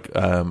would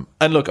and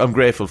look, I'm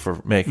grateful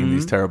for making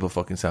these terrible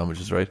fucking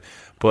sandwiches, right?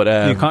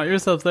 But you caught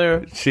yourself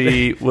there.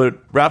 She would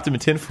wrap them in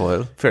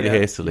tinfoil fairly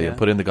hastily and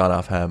put in the gone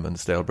off ham and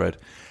stale bread.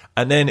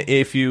 And then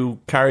if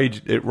you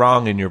carried it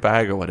wrong in your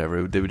bag or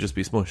whatever, they would just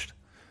be smushed.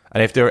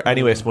 And if they were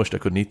anyway smushed, I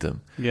couldn't eat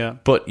them. Yeah.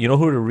 But you know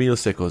who the real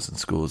sickos in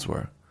schools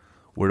were?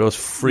 Were those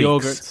freaks.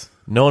 Yogurts.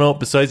 No,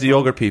 besides the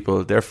yogurt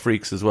people, they're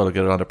freaks as well who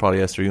get it on their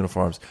polyester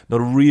uniforms. No,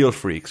 the real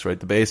freaks, right,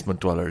 the basement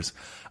dwellers,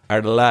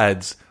 are the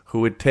lads who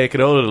would take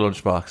it out of the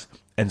lunchbox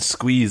and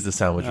squeeze the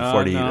sandwich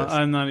before they eat it.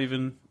 I'm not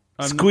even...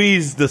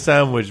 Squeeze the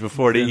sandwich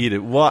before they eat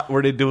it. What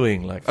were they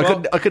doing? Like,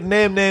 I could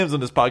name names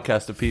on this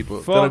podcast of people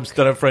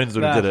that I'm friends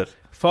with who did it.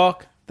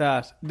 Fuck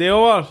that. You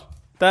know what?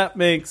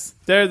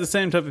 They're the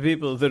same type of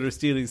people that are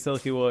stealing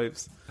Selkie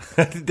wives.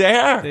 They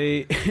are.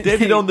 They've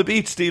been on the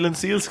beach stealing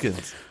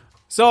sealskins.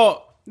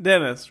 So,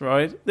 Dennis,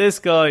 right? This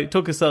guy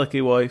took a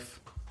Selkie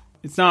wife.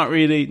 It's not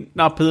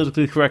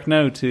politically correct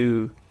now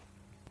to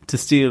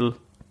steal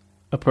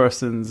a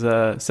person's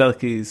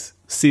Selkie's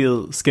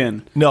seal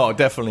skin. No,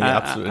 definitely,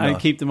 absolutely and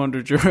not. keep them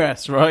under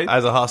duress, right?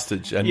 As a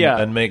hostage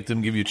and make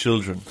them give you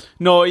children.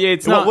 No, yeah,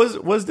 it's not.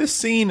 Was this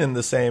scene in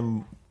the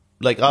same...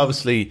 Like,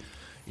 obviously,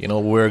 you know,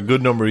 we're a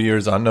good number of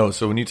years on now,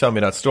 so when you tell me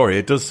that story,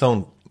 it does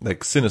sound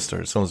like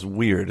sinister. It sounds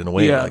weird in a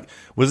way. Yeah. Like,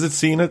 was it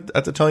seen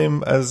at the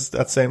time as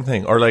that same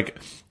thing? Or, like,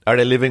 are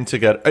they living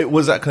together?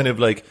 Was that kind of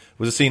like...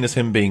 Was it seen as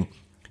him being,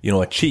 you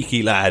know, a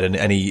cheeky lad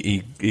and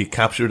he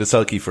captured a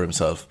Selkie for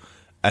himself?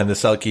 And the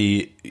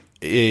Selkie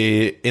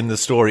in the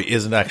story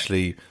isn't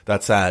actually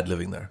that sad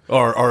living there,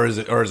 or is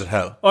it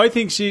hell? I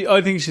think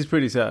she's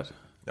pretty sad.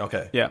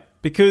 Okay, yeah,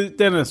 because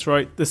Dennis,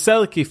 right? The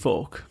Selkie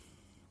folk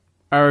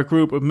are a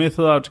group of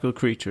mythological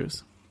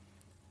creatures,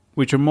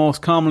 which are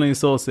most commonly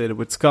associated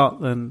with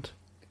Scotland,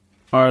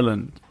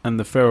 Ireland, and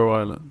the Faroe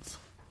Islands.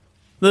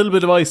 A little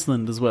bit of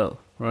Iceland as well,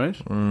 right?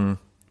 Mm.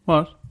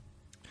 What?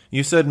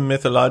 You said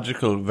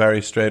mythological,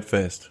 very straight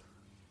faced.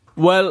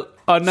 Well,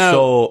 now.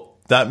 So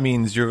that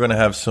means you're going to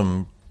have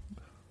some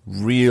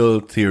real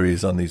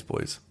theories on these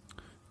boys.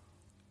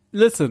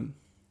 Listen.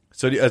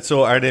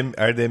 So are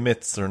they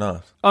myths or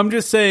not? I'm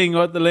just saying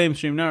what the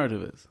lamestream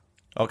narrative is.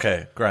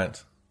 Okay,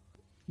 Grant.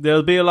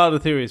 There'll be a lot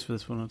of theories for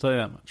this one, I'll tell you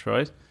that much,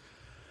 right?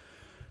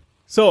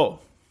 So,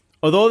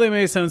 although they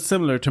may sound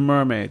similar to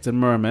mermaids and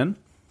mermen,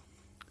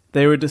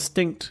 they were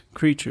distinct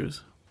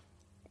creatures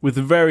with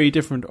very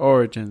different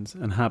origins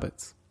and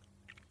habits.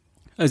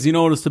 As you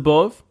noticed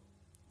above,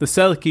 the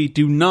Selkie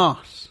do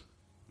not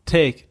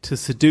take to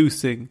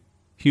seducing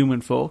human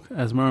folk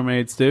as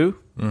mermaids do.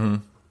 Mm-hmm.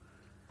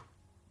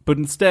 But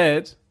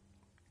instead,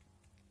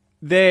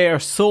 they are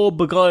so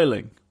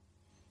beguiling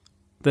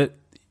that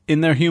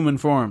in their human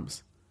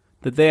forms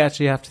that they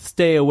actually have to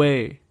stay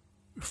away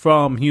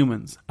from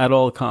humans at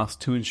all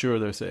costs to ensure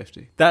their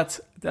safety.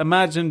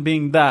 Imagine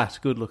being that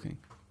good looking.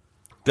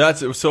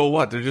 So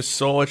what? They're just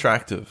so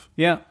attractive.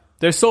 Yeah.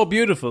 They're so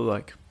beautiful,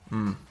 like.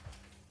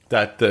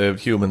 That the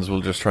humans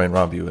will just try and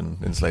rob you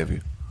and enslave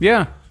you.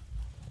 Yeah.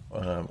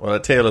 Well, a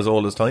tale as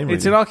old as time, really.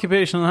 It's an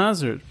occupational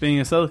hazard, being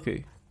a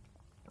Selkie.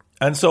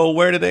 And so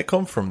where do they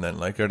come from then?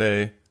 Like, are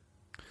they...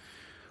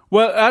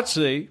 Well,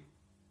 actually,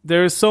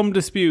 there is some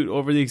dispute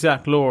over the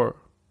exact lore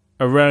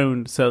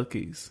around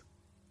Selkies.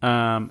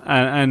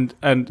 And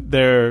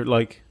their,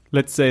 like,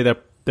 let's say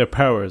their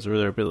powers or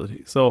their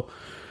abilities. So,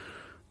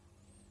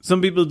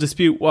 some people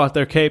dispute what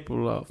they're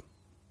capable of.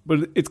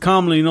 But it's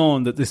commonly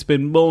known that they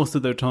spend most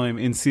of their time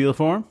in seal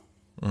form,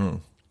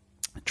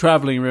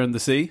 travelling around the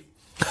sea.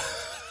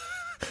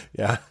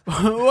 Yeah.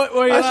 What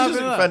are you That's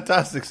just laughing a at?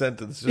 fantastic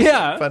sentence.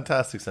 Yeah. A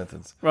fantastic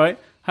sentence. Right.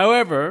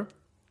 However,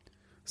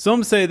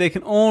 some say they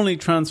can only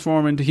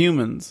transform into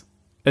humans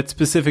at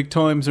specific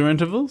times or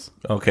intervals.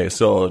 Okay,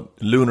 so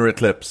lunar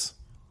eclipse.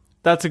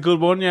 That's a good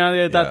one.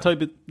 Yeah, that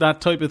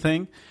type of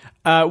thing.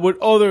 What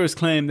others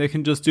claim they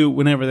can just do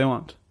whenever they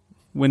want,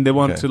 when they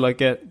want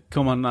to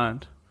come on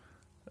land.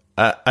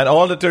 And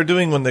all that they're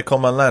doing when they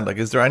come on land, like,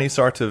 is there any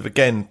sort of,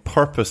 again,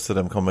 purpose to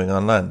them coming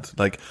on land?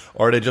 Like,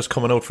 or are they just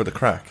coming out for the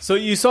crack? So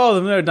you saw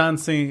them there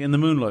dancing in the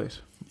moonlight.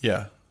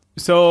 Yeah.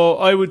 So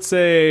I would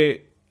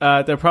say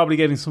they're probably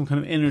getting some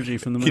kind of energy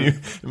from the moon. Can you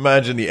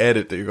imagine the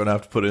edit that you're going to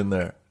have to put in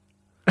there?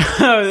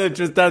 They're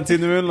just dancing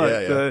in the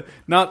moonlight. Yeah.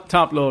 Not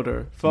Top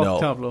Loader. Fuck no,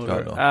 Top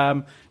Loader.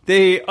 God,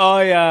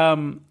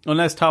 no.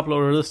 Unless Top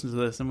Loader listens to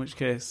this, in which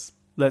case,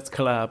 let's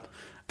collab.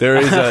 There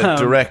is a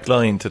direct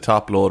line to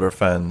Top Loader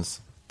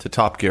fans, to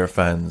Top Gear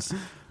fans,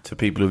 to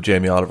people who have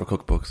Jamie Oliver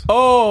cookbooks.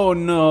 Oh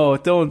no,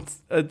 don't.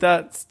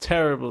 That's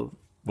terrible.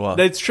 What?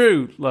 That's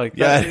true. Like,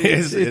 yeah,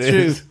 it's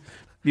true.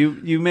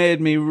 You made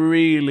me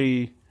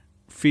really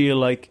feel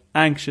like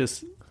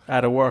anxious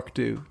out of work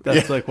do.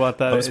 That's like what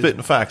that I'm is.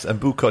 spitting facts and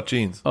bootcut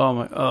jeans. Oh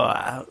my!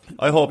 Oh,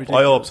 I hope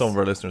ridiculous. some of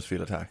our listeners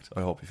feel attacked.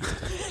 I hope you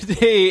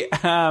feel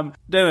attacked.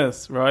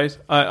 Dennis, right?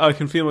 I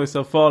can feel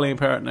myself falling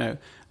apart now.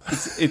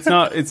 It's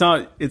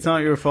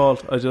not your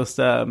fault. I just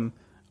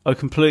I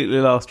completely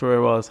lost where I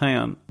was. Hang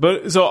on.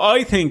 But so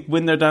I think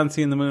when they're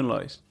dancing in the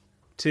moonlight,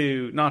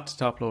 not to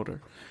top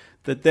loader,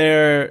 that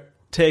they're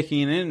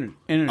taking in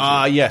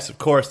energy. Yes, of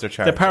course they're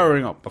charged. They're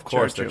powering up. Of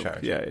course they're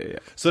charged. Yeah.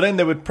 So then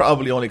they would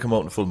probably only come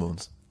out in full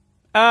moons.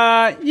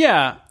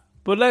 Yeah.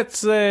 But let's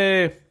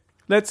say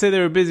they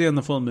were busy on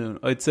the full moon.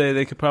 I'd say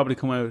they could probably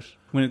come out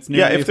when it's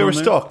near. Yeah, if they were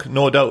stuck,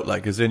 no doubt.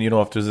 Like, as in,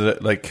 if there's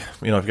if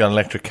you got an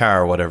electric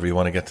car or whatever, you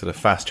want to get to the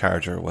fast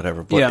charger or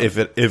whatever. But if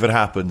it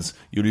happens,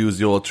 you'll use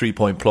the old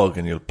 3-point plug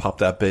and you'll pop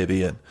that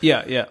baby in.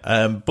 Yeah.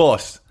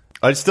 But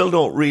I still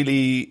don't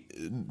really.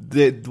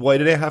 Why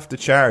do they have to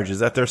charge? Is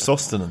that their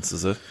sustenance?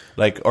 Is it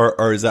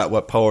or is that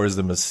what powers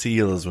them as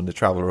seals when they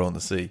travel around the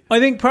sea? I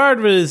think part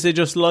of it is they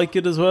just like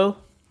it as well.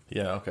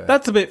 Yeah. Okay.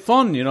 That's a bit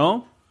fun,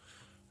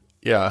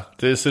 Yeah.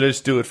 So they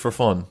just do it for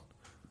fun.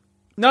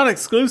 Not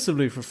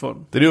exclusively for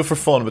fun. They do it for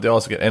fun, but they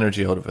also get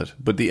energy out of it.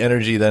 But the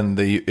energy then,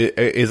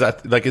 is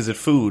it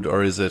food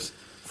or is it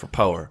for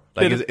power?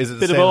 Is it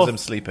the same as them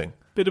sleeping?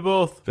 Bit of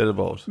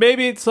both.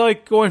 Maybe it's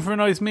like going for a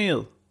nice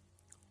meal.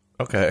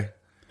 Okay.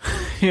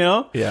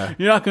 Yeah.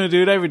 You're not going to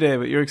do it every day,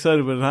 but you're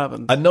excited when it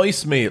happens. A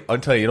nice meal, I'll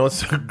tell you,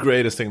 what's the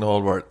greatest thing in the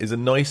whole world is a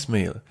nice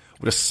meal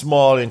with a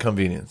small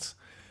inconvenience.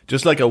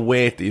 Just like a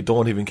weight that you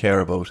don't even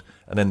care about,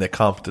 and then they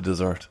comp the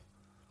dessert.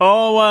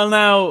 Oh, well,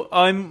 now,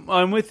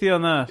 I'm with you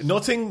on that.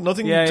 Nothing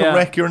to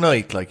wreck your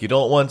night. Like, you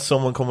don't want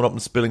someone coming up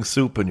and spilling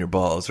soup in your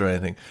balls or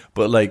anything.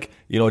 But,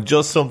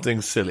 just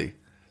something silly.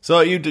 So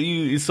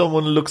you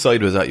someone looks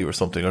sideways at you or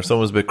something, or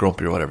someone's a bit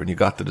grumpy or whatever, and you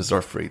got the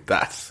dessert free.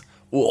 That's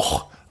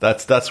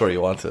where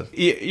you want it.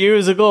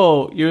 Years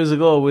ago,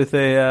 with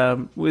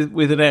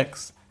with an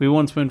ex, we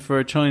once went for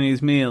a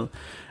Chinese meal,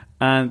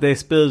 and they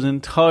spilled an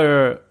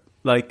entire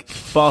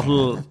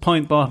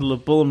pint bottle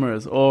of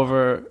Bulmers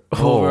over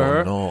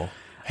her. No.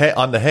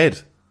 On the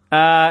head?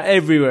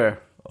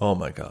 Everywhere. Oh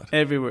my God.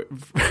 Everywhere.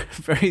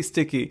 Very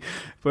sticky.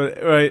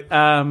 But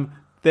right,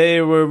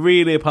 they were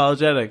really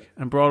apologetic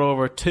and brought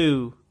over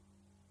 2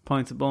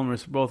 pints of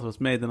Bulmers for both of us.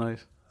 Made the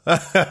night.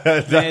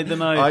 Made the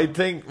night. I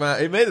think,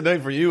 man, it made the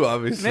night for you,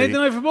 obviously. Made the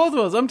night for both of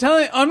us. I'm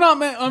telling you, I'm not.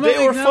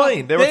 They were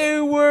fine.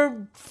 They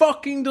were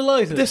fucking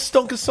delighted. They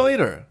stunk of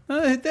cider.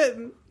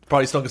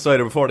 Probably stunk of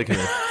cider before they came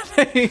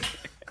in.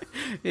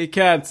 You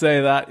can't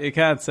say that. You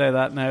can't say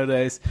that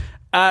nowadays.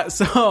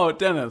 So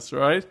Dennis,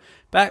 right?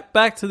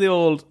 Back to the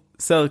old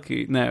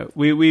Selkie. Now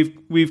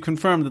we've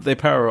confirmed that they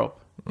power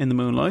up in the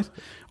moonlight,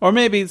 or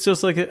maybe it's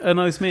just like a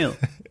nice meal.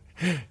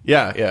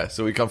 Yeah.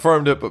 So we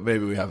confirmed it, but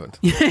maybe we haven't.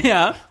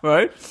 Yeah,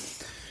 right.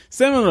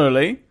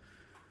 Similarly,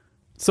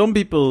 some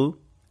people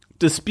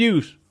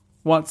dispute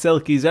what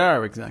Selkies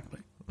are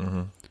exactly.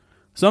 Mm-hmm.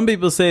 Some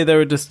people say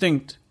they're a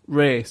distinct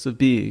race of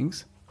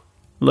beings,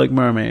 like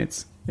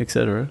mermaids,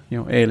 etc.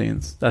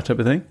 Aliens, that type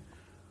of thing.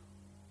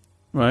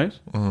 Right?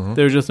 Mm-hmm.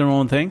 They're just their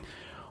own thing.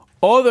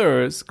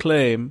 Others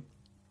claim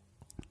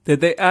that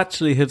they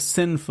actually have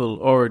sinful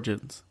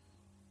origins.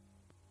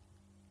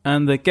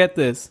 And that, get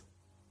this,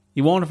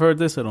 you won't have heard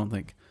this, I don't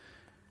think.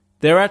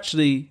 They're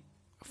actually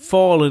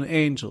fallen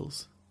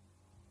angels,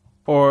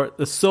 or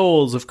the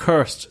souls of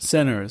cursed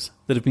sinners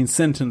that have been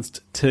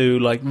sentenced to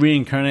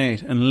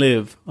reincarnate and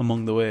live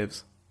among the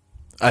waves.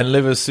 And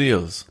live as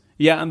seals.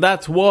 Yeah, and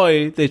that's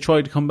why they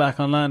try to come back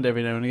on land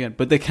every now and again.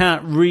 But they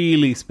can't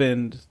really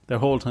spend their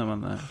whole time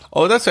on land.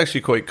 Oh, that's actually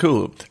quite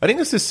cool. I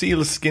think it's the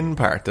seal skin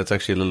part that's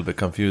actually a little bit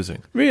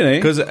confusing. Really?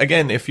 Because,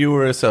 again, if you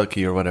were a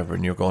Selkie or whatever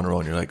and you're going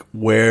around, you're like,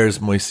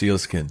 where's my seal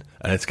skin?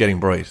 And it's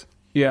getting bright.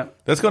 Yeah.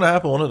 That's going to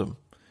happen, one of them.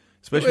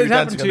 Especially it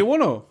happened to you,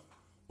 one of.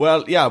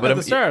 Well, yeah, but at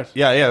the start.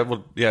 Yeah,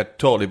 well, yeah,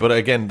 totally. But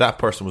again, that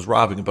person was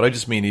robbing it. But I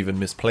just mean even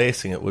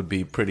misplacing it would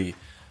be pretty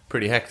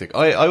hectic.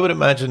 I would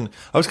imagine,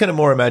 I was kind of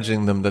more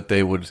imagining them that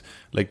they would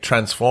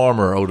transform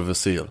her out of a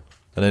seal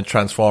and then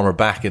transform her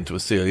back into a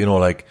seal,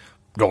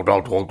 dog,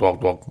 dog, dog,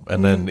 dog, dog,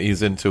 and then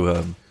he's into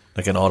an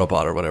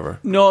Autobot or whatever.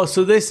 No,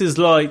 so this is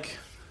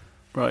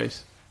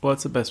right,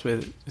 what's the best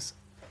way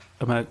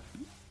to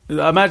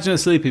imagine a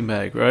sleeping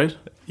bag, right?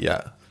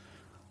 Yeah.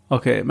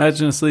 Okay,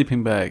 imagine a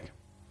sleeping bag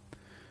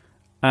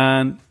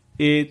and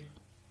it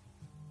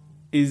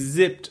is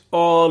zipped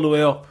all the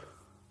way up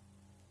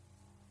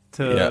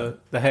to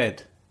the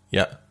head.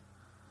 Yeah.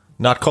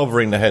 Not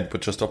covering the head,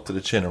 but just up to the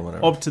chin or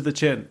whatever. Up to the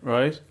chin,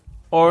 right?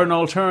 Or an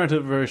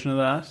alternative version of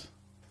that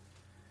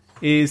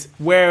is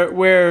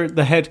where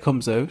the head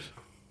comes out.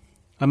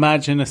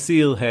 Imagine a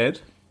seal head.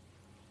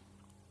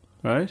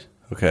 Right?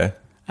 Okay.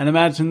 And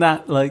imagine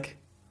that,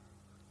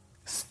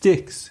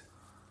 sticks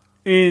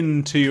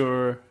into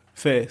your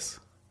face.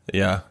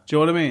 Yeah. Do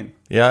you know what I mean?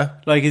 Yeah.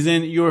 As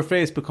in, your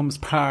face becomes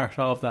part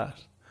of that.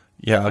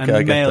 Yeah, okay, and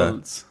I get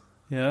melds.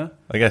 that. Yeah?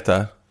 I get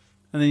that.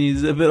 And then you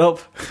zip it up.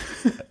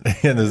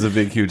 And there's a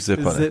big, huge zip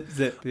on it.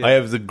 Zip, yeah. I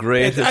have the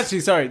greatest... Actually,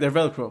 sorry, they're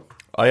Velcro.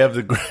 I have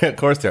of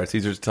course they are. It's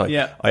easier to tell.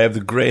 Yeah. I have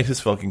the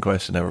greatest fucking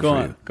question ever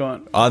for you. Go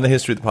on. On the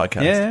history of the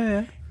podcast.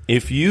 Yeah.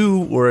 If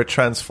you were a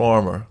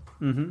transformer,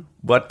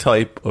 what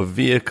type of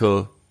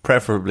vehicle,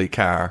 preferably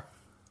car,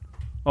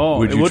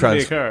 would you wouldn't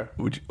be a car.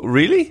 Would you,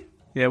 really?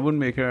 Yeah, it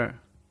wouldn't be a car.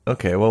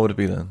 Okay, what would it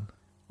be then?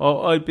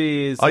 Oh, I'd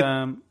be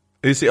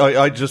You see,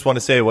 I just want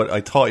to say what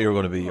I thought you were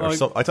going to be. I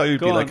thought you'd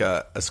be on. like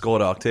a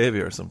Skoda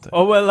Octavia or something.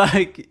 Oh well,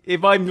 like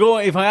if I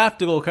have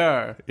to go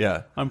car,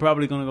 yeah, I'm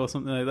probably going to go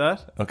something like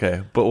that.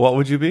 Okay, but what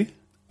would you be?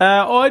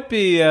 I'd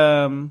be.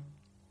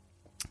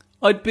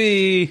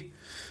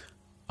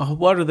 Oh,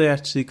 what are they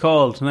actually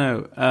called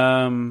now?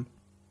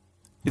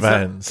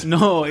 Vans. It's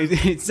not.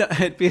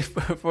 It'd be a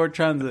Ford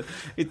Transit.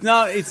 It's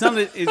not a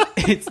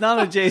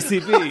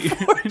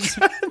JCB.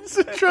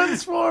 Transit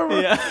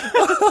transformer. Yeah,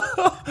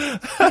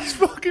 that's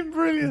fucking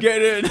brilliant.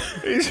 get in.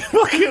 He's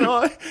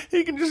fucking.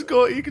 He can just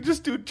go. He can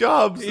just do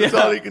jobs. That's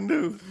all he can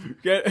do.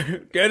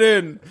 Get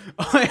in.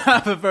 I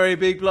have a very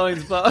big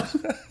blind spot.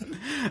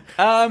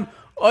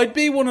 I'd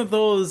be one of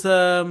those.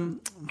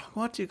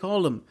 What do you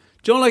call them?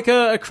 Do you know, like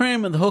a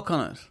crane with a hook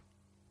on it?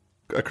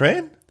 A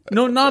crane?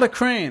 No, not a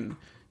crane.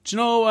 Do you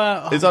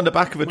know? It's on the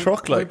back of a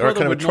truck, like, or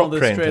kind of a truck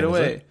crane straight thing,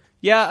 away. is it?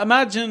 Yeah,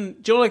 imagine.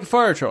 Do you know, like a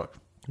fire truck?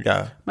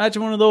 Yeah.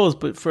 Imagine one of those,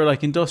 but for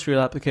like industrial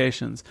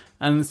applications,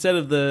 and instead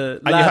of the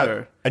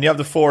ladder, and you have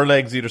the 4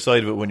 legs either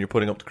side of it when you're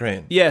putting up the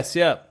crane. yes,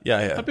 yeah.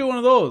 Yeah. I'd be one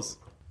of those.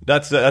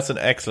 That's an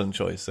excellent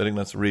choice. I think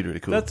that's really, really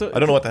cool. I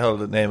don't know what the hell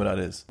the name of that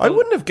is. I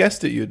wouldn't have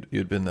guessed that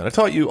you'd been that. I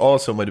thought you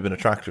also might have been a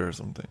tractor or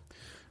something.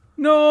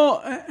 No,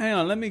 hang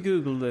on. Let me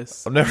Google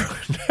this. I'm never going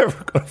to...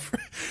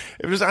 If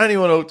there's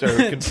anyone out there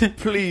who can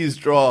please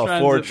draw a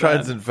Ford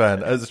Transit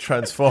van as a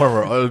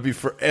transformer, I'll be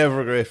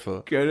forever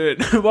grateful. Get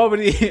it. What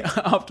would he...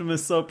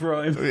 Optimus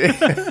Subprime.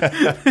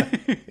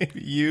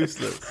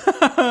 Useless.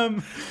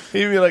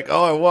 He'd be like,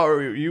 oh, what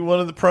are you one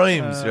of the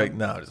primes? You're like,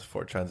 no, just a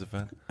Ford Transit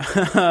van.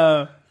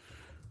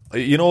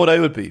 You know what I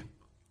would be?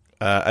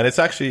 And it's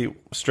actually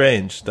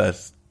strange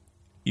that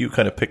you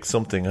kind of picked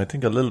something, I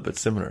think, a little bit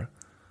similar.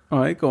 All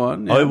right, go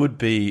on. Yeah. I would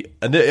be,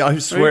 and I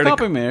swear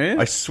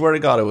I swear to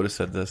God, I would have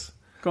said this.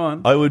 Go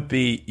on. I would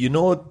be, you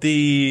know,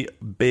 the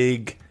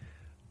big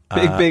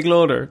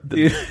loader.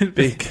 The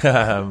big.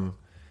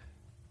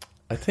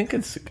 I think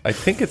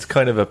it's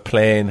kind of a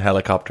plane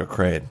helicopter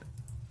crane.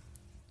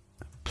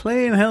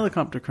 Plane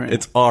helicopter crane.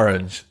 It's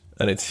orange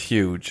and it's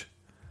huge,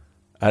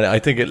 and I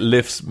think it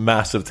lifts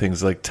massive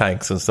things like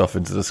tanks and stuff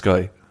into the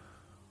sky.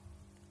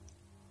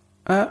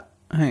 Hang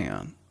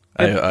on.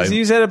 So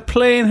you said a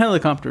plane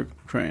helicopter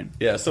crane.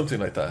 Yeah, something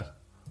like that.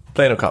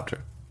 Planocopter.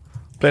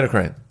 Plano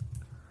crane.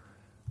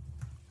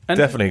 And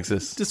definitely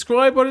exists.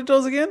 Describe what it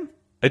does again?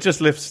 It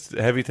just lifts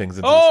heavy things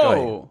into the sky.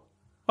 Oh,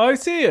 I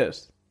see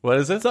it. What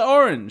is it? It's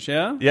orange,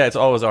 yeah? Yeah, it's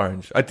always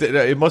orange.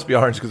 It must be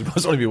orange because it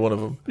must only be one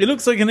of them. It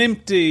looks like an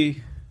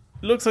empty...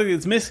 It looks like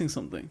it's missing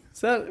something.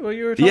 Is that what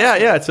you were talking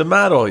about? Yeah, it's a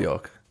mad oil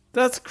yoke.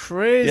 That's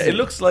crazy. Yeah, it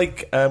looks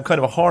like kind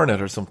of a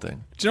hornet or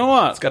something. Do you know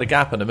what? It's got a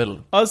gap in the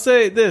middle. I'll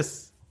say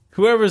this.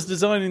 Whoever's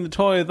designing the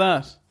toy of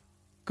that,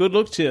 good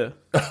luck to you.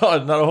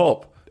 Not a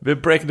hope. A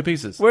bit breaking to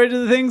pieces. Where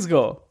do the things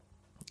go?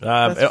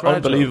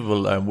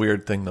 Unbelievable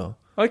weird thing though.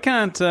 I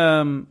can't...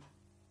 the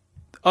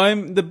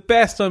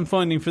best I'm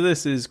finding for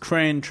this is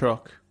crane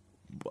truck.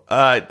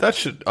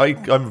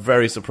 I'm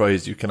very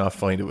surprised you cannot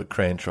find it with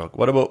crane truck.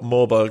 What about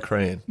mobile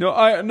crane?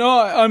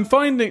 I'm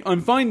finding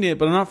it,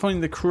 but I'm not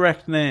finding the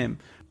correct name.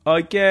 I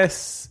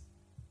guess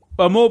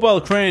a mobile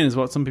crane is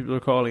what some people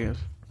are calling it.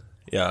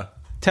 Yeah.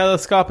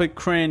 Telescopic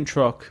crane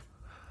truck.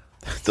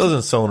 It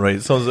doesn't sound right.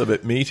 It sounds a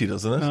bit meaty,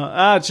 doesn't it? Do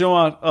you know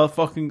what?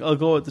 I'll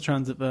go with the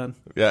transit van.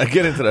 Yeah,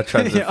 get into that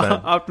transit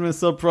van.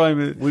 Optimus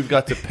Subprime. We've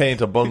got to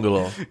paint a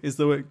bungalow. Is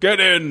the way.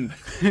 Get in.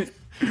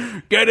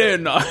 Get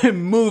in.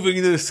 I'm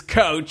moving this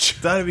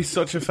couch. That'd be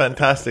such a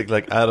fantastic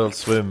Adult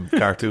Swim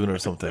cartoon or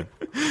something.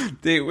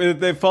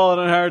 They've fallen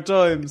on hard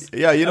times.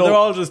 Yeah, you know, they're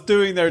all just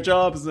doing their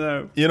jobs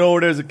now. You know, where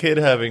there's a kid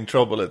having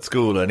trouble at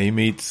school and he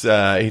meets,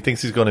 he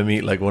thinks he's going to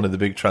meet one of the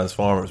big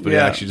transformers, but he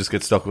actually just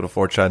gets stuck with a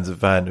Ford Transit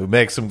van who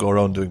makes him go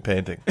around doing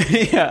painting.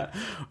 Yeah.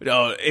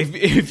 No,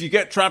 if you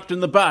get trapped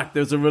in the back,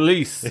 there's a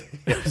release.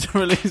 There's a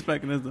release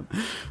mechanism.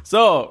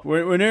 So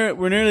we're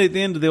nearly at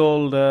the end of the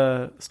old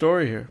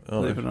story here.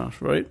 Believe it or not,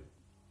 right?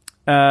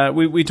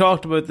 We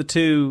talked about the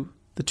two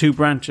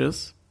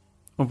branches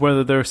of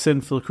whether they're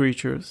sinful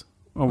creatures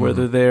or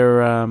whether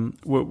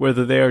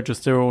they're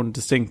just their own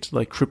distinct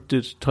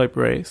cryptid type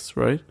race,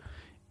 right?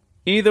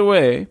 Either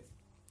way,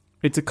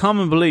 it's a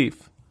common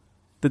belief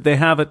that they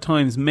have at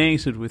times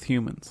mated with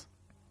humans,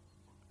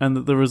 and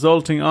that the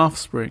resulting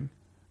offspring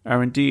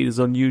are indeed as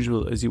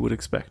unusual as you would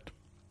expect.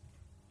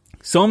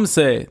 Some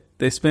say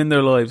they spend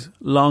their lives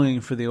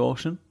longing for the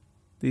ocean,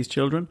 these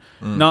children,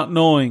 not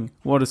knowing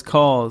what has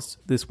caused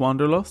this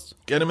wanderlust.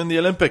 Get them in the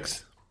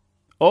Olympics.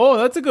 Oh,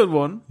 that's a good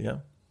one. Yeah.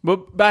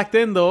 But back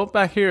then, though,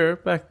 there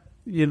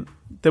wouldn't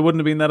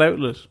have been that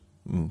outlet.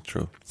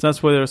 True. So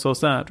that's why they're so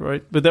sad,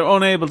 right? But they're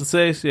unable to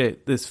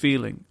satiate this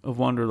feeling of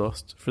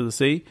wanderlust for the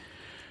sea.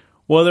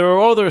 Well, there are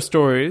other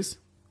stories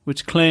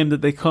which claim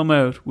that they come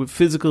out with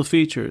physical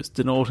features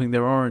denoting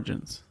their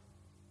origins.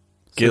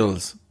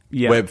 Gills.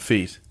 Yeah. Web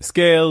feet.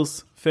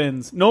 Scales,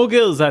 fins. No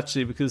gills,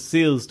 actually, because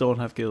seals don't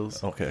have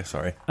gills. Okay,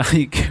 sorry.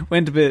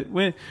 went a bit.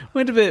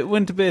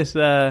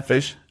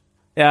 Fish?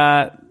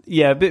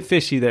 Yeah, a bit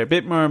fishy there, a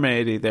bit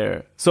mermaidy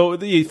there. So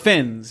the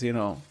fins,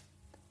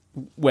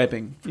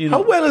 webbing.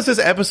 How well is this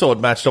episode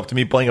matched up to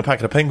me buying a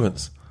packet of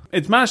penguins?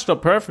 It's matched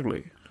up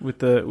perfectly with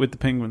the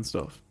penguin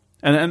stuff.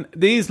 And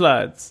these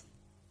lads,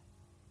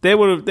 they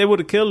would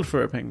have killed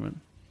for a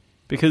penguin,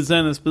 because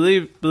Dennis,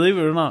 believe it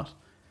or not,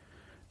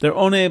 they're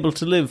unable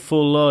to live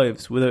full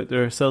lives without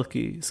their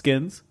Selkie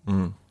skins,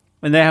 and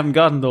they haven't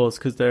gotten those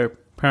because they're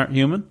part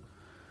human.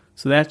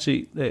 So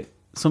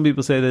some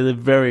people say they live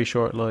very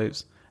short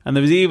lives. And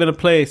there was even a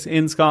place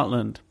in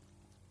Scotland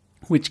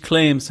which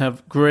claims to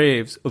have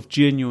graves of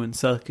genuine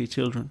Selkie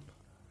children.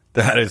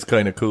 That is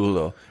kind of cool,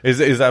 though.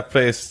 Is that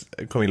place,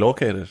 can we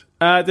locate it?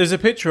 There's a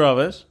picture of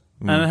it,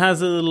 and it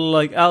has a little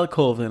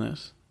alcove in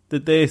it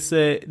that they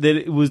say that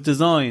it was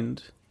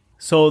designed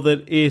so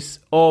that it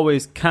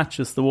always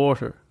catches the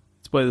water.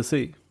 It's by the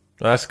sea.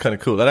 That's kind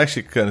of cool. That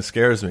actually kind of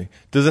scares me.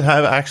 Does it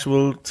have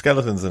actual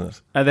skeletons in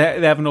it?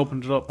 They haven't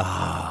opened it up.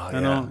 I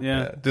know.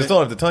 They don't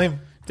have the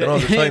time. They don't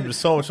have the time. There's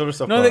so much other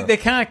stuff. No, they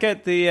can't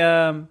get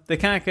the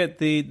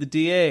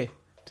DA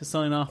to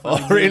sign off.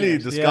 Oh, really?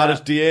 The Scottish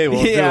DA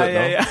won't do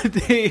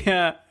it.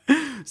 Yeah.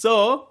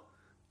 So,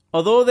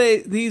 although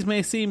these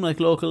may seem like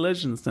local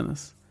legends,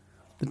 Dennis,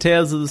 the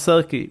tales of the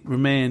Selkie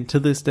remain to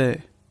this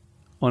day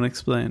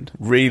unexplained.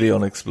 Really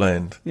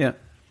unexplained. Yeah.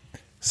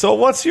 So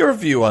what's your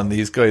view on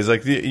these guys?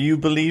 Like, do you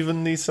believe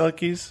in these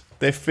Selkies?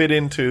 They fit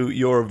into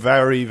your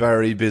very,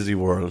 very busy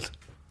world.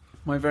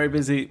 My very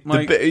busy...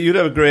 You'd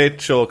have a great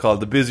show called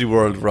The Busy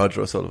World of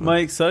Roger O'Sullivan. My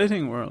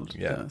exciting world.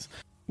 Yeah. Yes.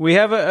 We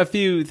have a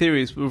few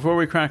theories, but before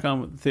we crack on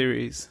with the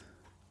theories,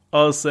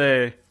 I'll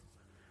say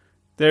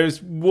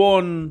there's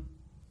one...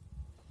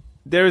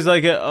 There's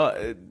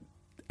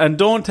and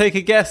don't take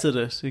a guess at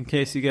it in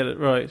case you get it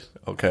right.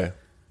 Okay.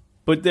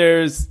 But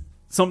there's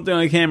something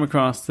I came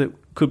across that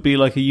could be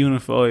like a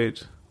unifying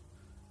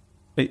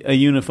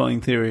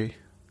theory.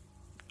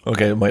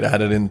 Okay, it might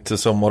add it into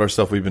some other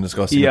stuff we've been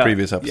discussing in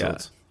previous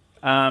episodes.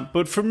 Yeah.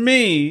 But for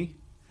me,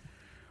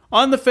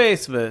 on the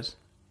face of it,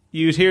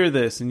 you'd hear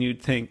this and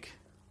you'd think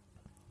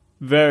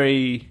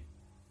very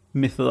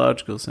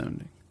mythological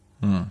sounding.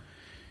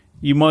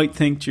 You might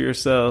think to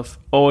yourself,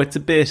 it's a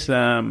bit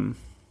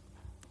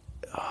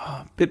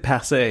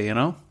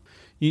passé,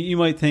 You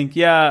might think,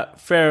 yeah,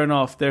 fair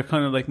enough, they're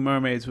kind of like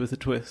mermaids with a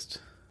twist.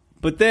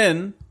 But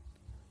then,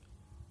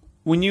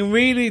 when you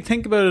really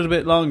think about it a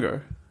bit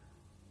longer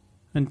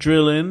and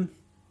drill in,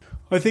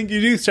 I think you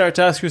do start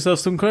to ask yourself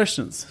some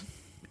questions.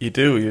 You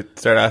do. You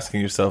start asking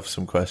yourself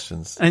some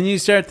questions. And you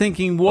start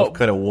thinking, what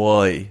kind of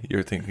why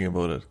you're thinking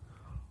about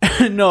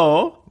it.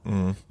 No,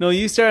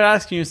 you start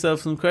asking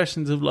yourself some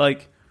questions of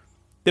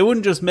they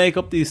wouldn't just make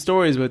up these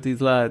stories about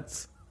these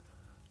lads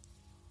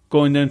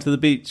going down to the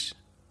beach,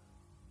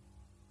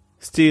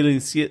 stealing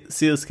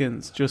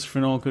sealskins just for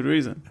no good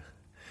reason.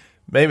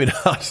 Maybe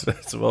not, I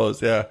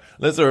suppose, yeah.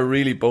 Unless they're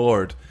really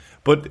bored.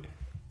 But,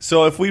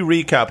 so if we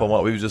recap on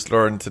what we've just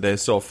learned today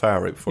so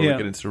far, right, before we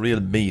get into the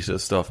real meat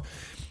of stuff,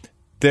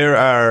 there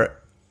are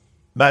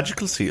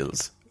magical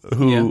seals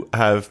who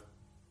have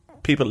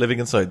people living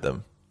inside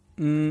them.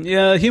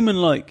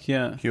 Human-like,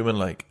 yeah.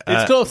 Human-like.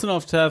 It's close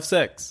enough to have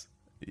sex.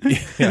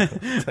 Yeah,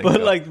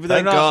 but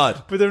they're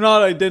not. But they're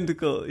not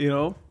identical,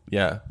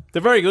 Yeah.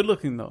 They're very good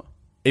looking, though.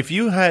 If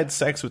you had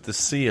sex with the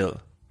seal...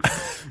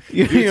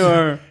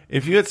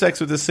 If you had sex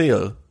with a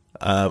seal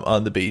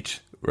on the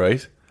beach,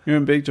 right? You're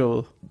in big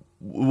trouble.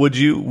 Would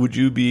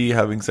you be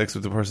having sex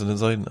with the person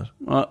inside it?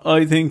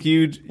 I think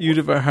you'd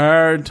have a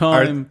hard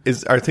time.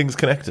 Are things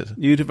connected?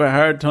 You'd have a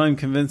hard time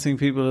convincing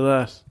people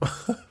of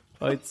that.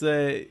 I'd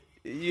say.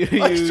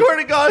 I swear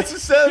to God, it's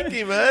a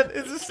Selkie, man.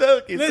 It's a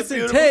Selkie. Listen, it's a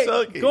beautiful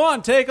Selkie. Go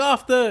on, take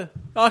off the...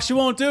 Oh, she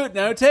won't do it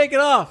now. Take it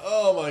off.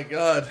 Oh, my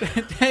God.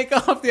 Take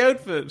off the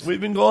outfit.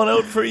 We've been going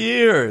out for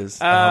years.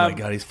 Oh, my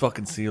God, he's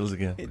fucking seals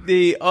again.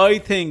 I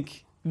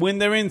think when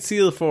they're in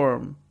seal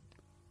form,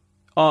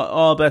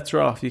 all bets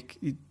are off.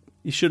 You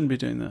shouldn't be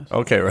doing that.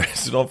 Okay, right.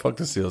 So don't fuck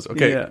the seals.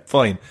 Okay,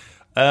 fine.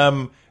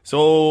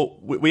 So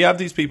we have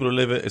these people who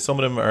live... Some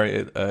of them are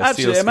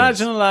Actually,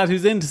 imagine a lad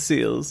who's into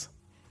seals.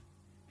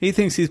 He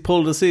thinks he's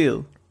pulled a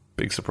seal.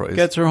 Big surprise.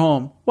 Gets her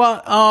home.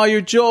 What? Oh, you're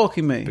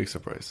joking me. Big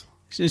surprise.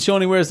 She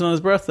only wears it on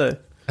his birthday.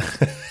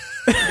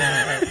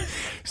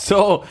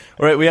 So,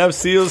 right, we have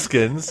seal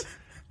skins.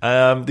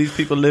 These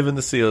people live in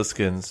the seal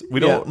skins. We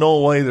don't know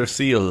why they're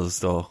seals,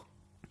 though,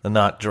 and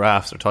not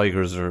giraffes or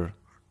tigers or...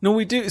 No,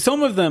 we do.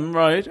 Some of them,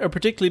 right, are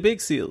particularly big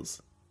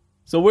seals.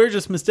 So we're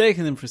just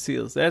mistaking them for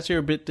seals. They actually are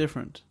a bit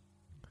different.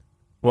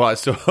 What?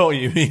 So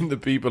you mean the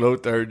people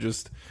out there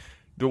just...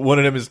 One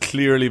of them is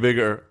clearly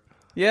bigger...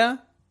 Yeah.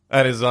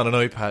 And it's on an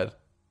iPad.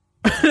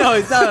 No,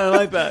 it's not on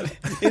an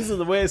iPad. This is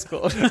the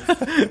waistcoat.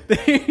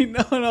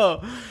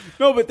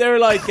 No, but they're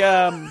like...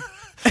 Imagine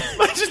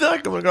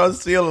that coming across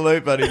a seal on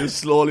an iPad. He just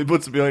slowly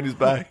puts it behind his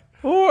back.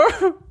 Or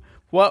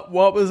What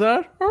was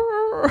that?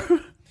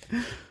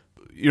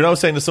 You're now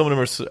saying that some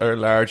of them are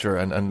larger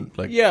and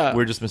like Yeah.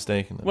 we're just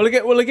mistaken them. Will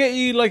I get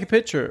you like a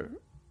picture?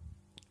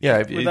 Yeah,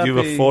 if you that have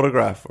a be-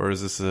 photograph, or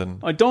is this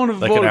I don't have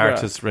a like photograph. an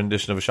artist's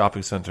rendition of a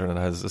shopping centre and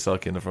it has a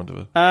Selkie in the front of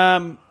it?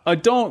 I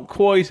don't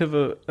quite have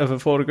a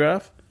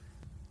photograph.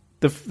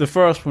 The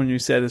first one you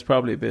said is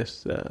probably a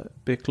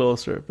bit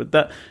closer, but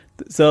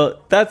this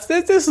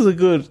is a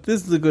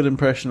good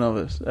impression of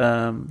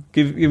it.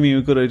 Give me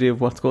a good idea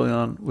of what's going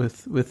on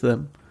with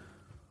them.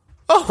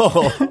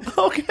 Oh,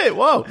 okay,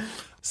 wow.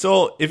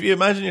 So if you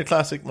imagine your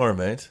classic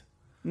mermaid,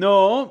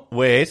 No,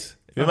 if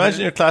you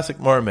imagine your classic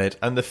mermaid,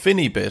 and the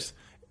finny bit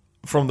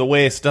from the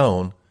waist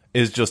down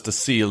is just a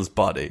seal's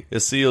body, a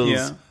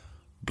seal's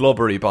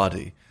blubbery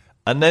body,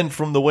 and then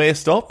from the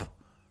waist up,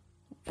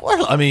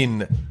 well, I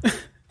mean,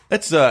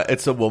 it's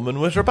a woman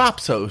with her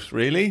baps out,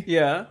 really.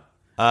 yeah.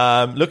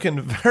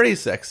 Looking very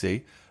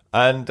sexy.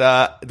 And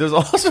there's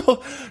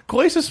also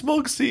quite a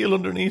smug seal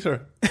underneath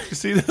her. You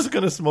see this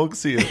kind of smug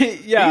seal?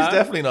 Yeah. He's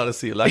definitely not a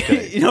seal, that guy.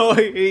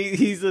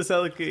 He's a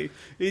Selkie.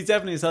 He's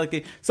definitely a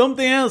Selkie.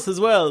 Something else as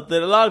well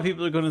that a lot of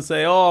people are going to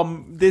say,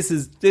 oh, this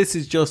is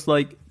just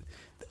like,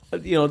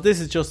 this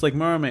is just like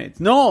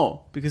mermaids.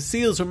 No, because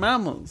seals are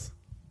mammals.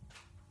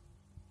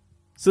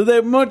 So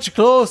they're much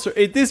closer.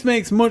 This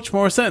makes much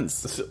more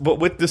sense. But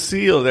with the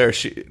seal there,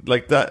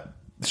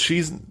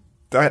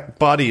 that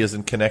body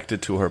isn't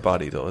connected to her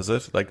body, though, is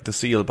it? Like the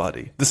seal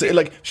body.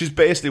 Like she's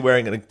basically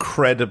wearing an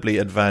incredibly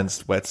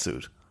advanced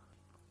wetsuit.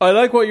 I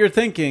like what you're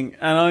thinking,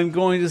 and I'm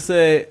going to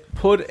say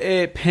put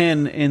a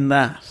pin in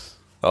that.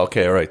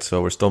 Okay, all right.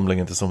 So we're stumbling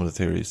into some of the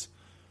theories.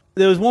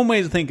 There was one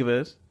way to think of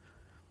it.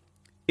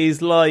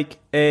 Is like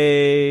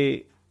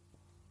a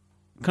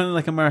kind of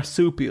like a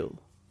marsupial.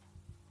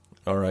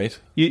 All right.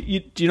 Do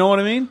you know what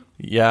I mean?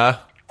 Yeah,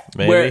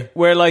 maybe.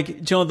 Where like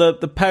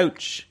the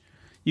pouch,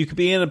 you could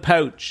be in a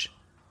pouch,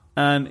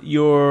 and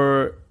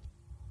you're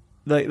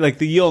like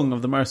the young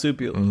of the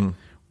marsupial,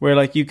 where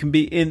like you can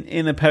be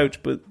in a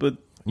pouch, but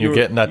you're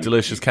getting that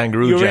delicious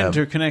kangaroo you're jam.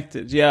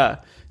 interconnected,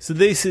 yeah. So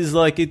this is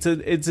like it's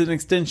an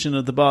extension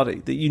of the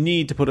body that you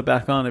need to put it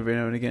back on every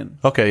now and again.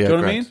 Okay, yeah, do you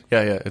know great. what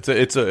I mean? Yeah.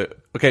 It's a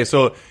okay.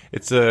 So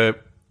it's a.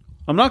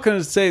 I'm not going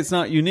to say it's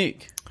not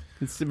unique.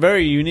 It's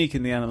very unique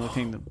in the animal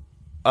kingdom.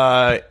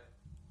 Oh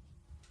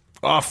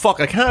fuck!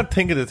 I can't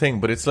think of the thing,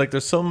 but it's like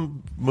there's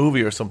some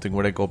movie or something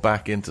where they go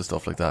back into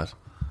stuff like that.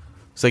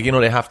 It's like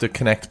they have to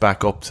connect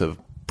back up to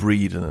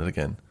breed in it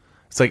again.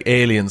 It's like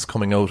aliens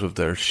coming out of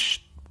their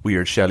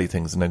weird shelly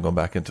things and then going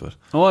back into it.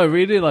 Oh, I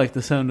really like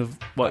the sound of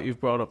what you've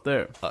brought up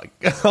there.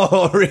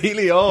 Oh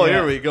really? Oh, Yeah.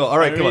 Here we go. All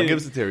right, come on, give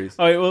us the theories.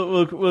 All right,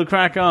 we'll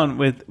crack on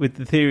with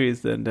the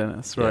theories then,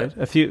 Dennis. Right,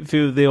 yeah. A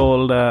few of the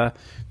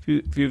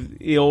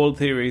old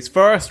theories.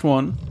 First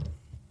one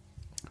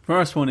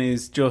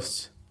is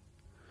just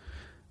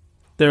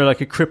they're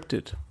like a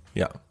cryptid.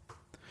 Yeah.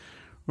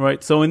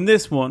 Right. So in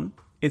this one,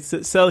 it's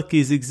that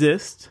Selkies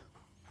exist.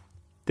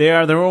 They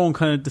are their own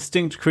kind of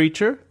distinct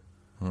creature,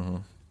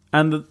 and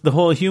the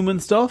whole human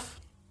stuff.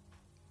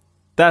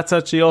 That's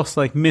actually us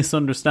like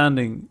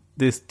misunderstanding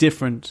this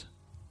different,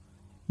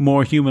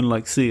 more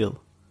human-like seal.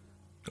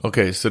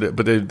 Okay, so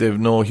they've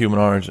no human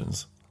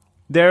origins.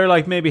 They're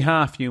like maybe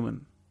half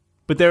human,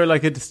 but they're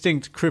like a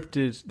distinct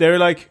cryptid.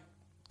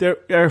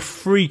 They're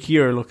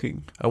freakier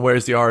looking. And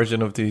where's the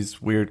origin of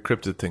these weird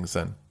cryptid things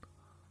then?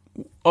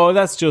 Oh,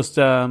 that's just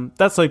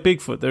that's like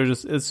Bigfoot.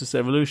 It's just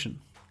evolution.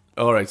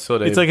 All right, so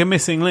It's like a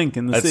missing link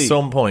in the sea. At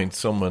some point,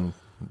 someone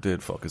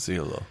did fuck a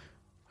seal, though.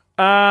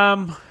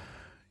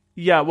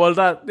 Yeah. Well,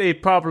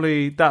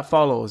 that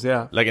follows.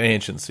 Yeah. Like an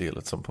ancient seal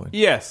at some point.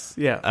 Yes.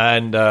 Yeah.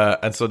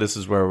 And so this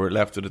is where we're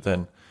left with it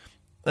then.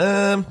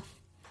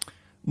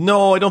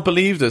 No, I don't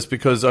believe this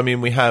because, I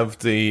mean, we have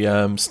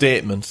the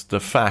statement, the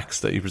facts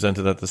that you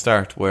presented at the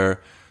start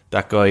where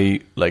that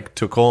guy, like,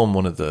 took home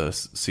one of the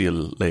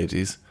seal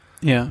ladies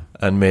Yeah.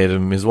 and made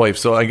him his wife.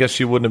 So I guess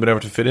she wouldn't have been able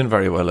to fit in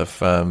very well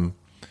if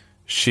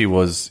she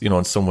was,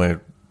 in some way,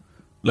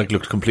 like,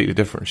 looked completely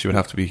different. She would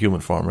have to be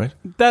human form, right?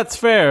 That's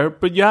fair,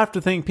 but you have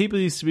to think people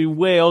used to be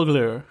way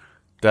uglier.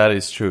 That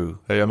is true.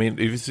 I mean,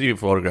 if you see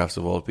photographs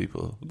of old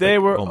people, They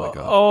were, oh my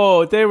God.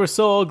 Oh, they were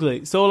so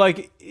ugly. So,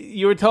 like,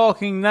 you're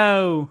talking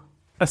now,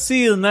 a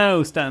seal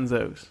now stands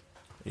out,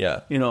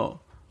 Yeah.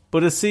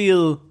 But a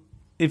seal,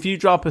 if you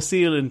drop a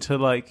seal into,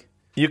 like,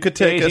 You could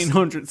take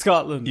 1800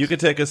 Scotland. You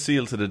could take a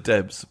seal to the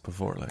Debs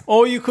before, like.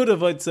 Oh, you could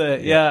have, I'd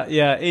say.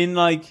 Yeah. In,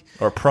 like...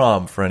 Or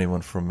prom for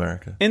anyone from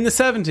America. In the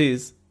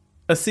 70s,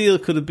 a seal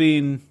could have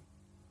been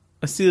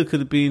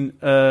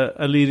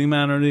a leading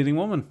man or a leading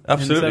woman.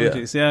 Absolutely, in the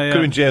 70s. Yeah. Could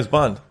have been James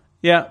Bond.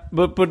 Yeah,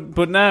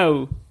 but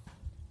now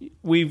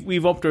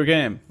we've upped our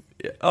game.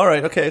 Yeah. All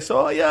right, okay.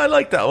 So, yeah, I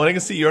like that one. I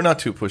can see you're not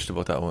too pushed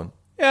about that one.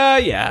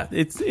 Yeah.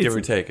 It's Give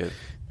or take it.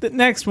 The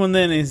next one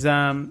then is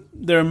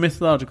they're a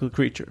mythological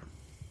creature.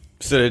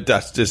 So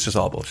it's just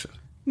all bullshit.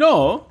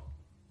 No.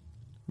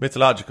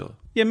 Mythological.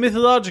 Yeah,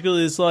 mythological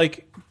is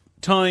like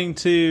tying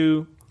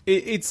to...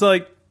 It's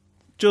like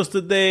just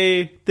that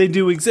they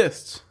do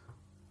exist.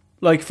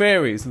 Like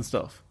fairies and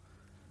stuff.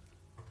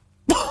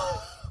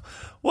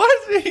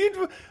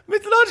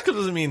 Mythological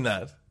doesn't mean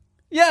that.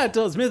 Yeah, it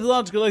does.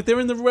 Mythological, like they're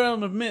in the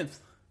realm of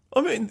myth.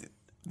 I mean,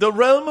 the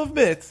realm of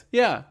myth.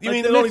 Yeah. You like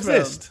mean the they don't myth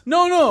realm. exist?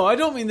 No, I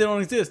don't mean they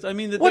don't exist. I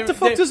mean that. What the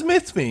fuck does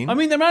myth mean? I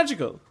mean they're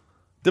magical.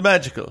 The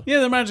magical. Yeah,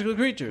 they're magical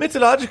creatures.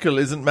 Mythological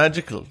isn't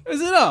magical.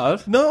 Is it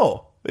not?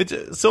 No.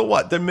 So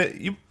what?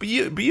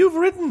 You've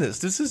written this.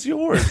 This is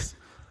yours.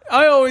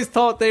 I always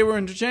thought they were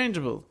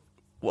interchangeable.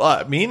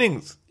 What?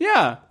 Meanings?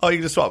 Yeah. Oh, you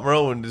can just swap them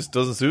around and it just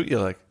doesn't suit you,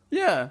 like.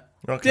 Yeah.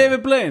 Okay.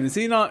 David Blaine, is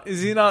he not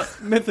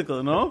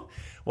mythical, no?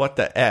 What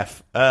the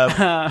F?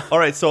 All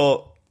right,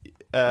 so...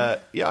 I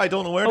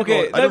don't know where to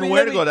go. I don't know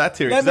where to go. That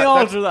theory. Let me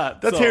alter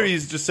that. That theory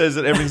just says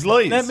that everything's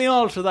lies. Let me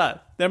alter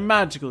that. They're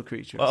magical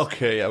creatures.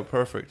 Okay, yeah,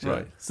 perfect.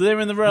 Right. So they're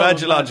in the realm of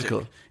Magilogical.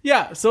 magic.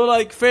 Yeah, so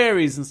like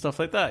fairies and stuff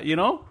like that, you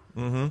know?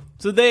 Mm-hmm.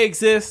 So they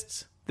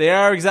exist. They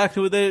are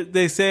exactly what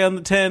they say on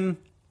the tin.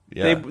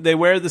 Yeah. They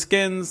wear the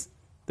skins.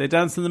 They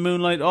dance in the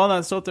moonlight. All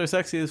that stuff. They're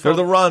sexy as fuck.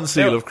 They're the Ron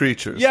Seal of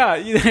creatures.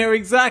 Yeah, they're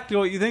exactly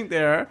what you think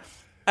they are.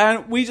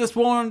 And we just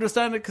won't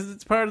understand it because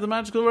it's part of the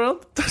magical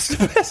world. That's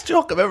the best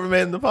joke I've ever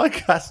made in the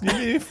podcast, and you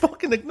didn't even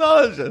fucking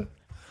acknowledge it.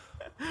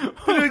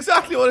 You know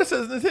exactly what it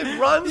says in the thing.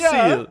 Ron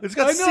Seal. It's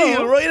got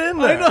seal right in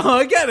there. I know,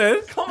 I get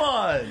it. Come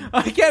on.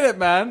 I get it,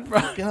 man.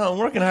 I'm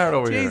working hard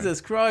over here.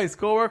 Jesus Christ,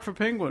 go work for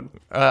Penguin.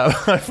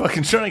 I'm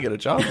fucking trying to get a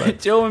job, man.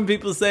 Joe, when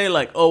people say,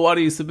 like, oh, what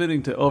are you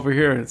submitting to over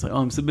here? And it's like,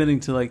 oh, I'm submitting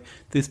to, like,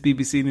 this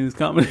BBC News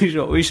comedy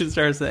show. We should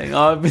start saying,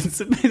 oh, I've been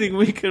submitting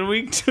week and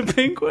week to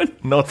Penguin.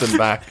 Nothing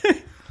back.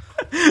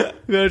 We're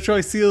going to try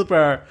Seal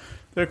Bar.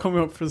 They're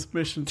coming up for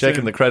submission.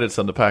 Checking the credits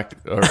on the packet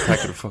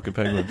of fucking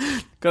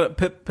Penguins. Got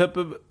to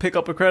pick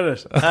up a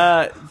credit.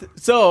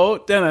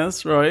 So,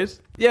 Dennis, right?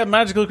 Yeah,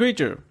 magical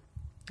creature.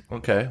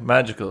 Okay,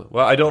 magical.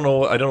 Well, I don't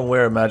know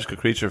where a magical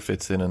creature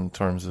fits in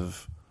terms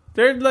of.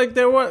 They're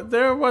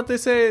what they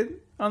say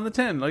on the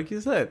tin, like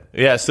you said.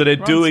 Yeah, so they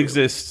do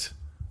exist,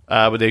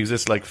 but they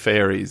exist like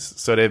fairies.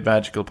 So they have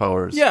magical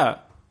powers. Yeah,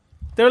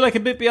 they're like a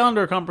bit beyond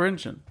our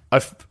comprehension.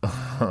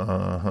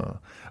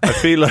 I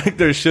feel like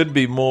there should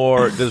be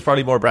more. There's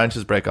probably more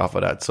branches break off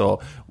of that.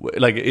 So,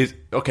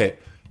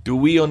 do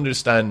we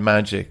understand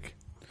magic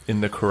in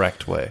the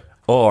correct way,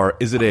 or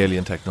is it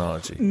alien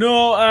technology?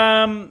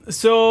 No.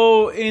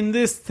 So in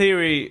this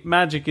theory,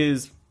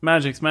 magic's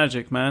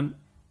magic, man.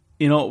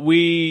 You know,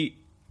 we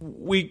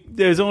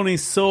there's only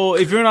so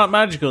if you're not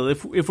magical,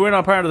 if we're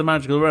not part of the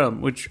magical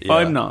realm, which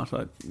I'm not.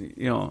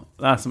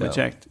 Last time I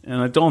checked, and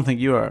I don't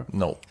think you are.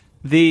 No.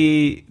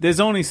 There's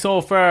only so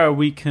far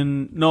we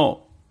can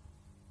know.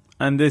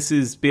 And this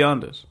is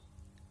beyond it.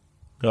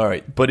 All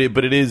right, but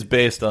it is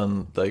based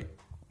on like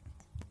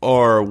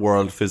our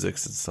world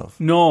physics and stuff.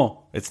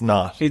 No, it's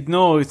not.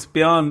 It's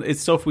beyond.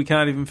 It's stuff we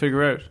can't even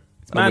figure out.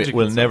 It's magic.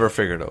 We'll never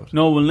figure it out.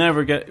 No, we'll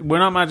never get. We're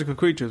not magical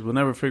creatures. We'll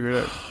never figure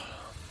it out.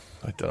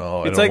 I don't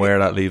know. I don't know where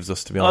that leaves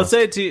us. To be honest, I'll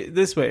say it to you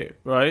this way,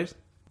 right?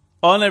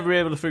 I'll never be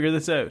able to figure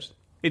this out.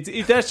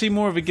 It's actually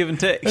more of a give and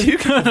take. You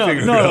can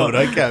figure it out.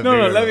 I can't.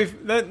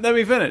 Let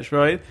me finish.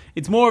 Right?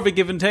 It's more of a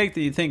give and take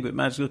than you think with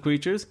magical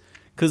creatures.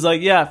 Because,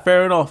 like, yeah,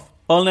 fair enough.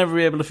 I'll never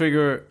be able to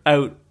figure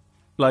out,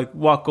 like,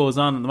 what goes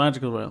on in the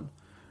magical realm.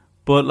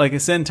 But, like, a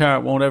centaur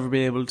won't ever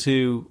be able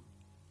to,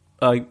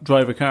 like,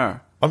 drive a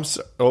car.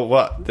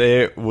 What?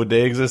 Would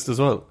they exist as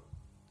well?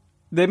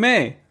 They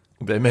may.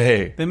 They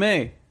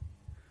may.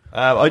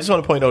 I just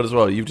want to point out as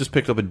well, you've just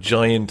picked up a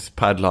giant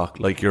padlock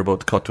like you're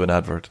about to cut to an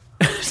advert.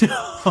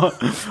 No,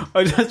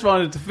 I just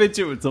wanted to fit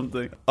you with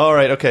something. All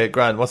right, okay,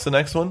 grand. What's the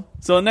next one?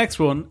 So, next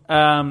one,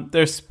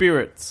 they're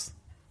spirits.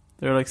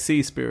 They're like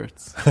sea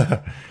spirits.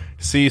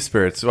 Sea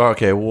spirits.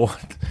 Okay,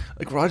 what?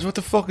 Like, Raj, what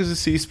the fuck is a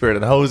sea spirit,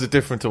 and how is it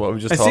different to what we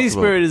just talked about? A sea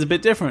spirit is a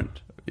bit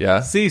different. Yeah.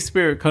 Sea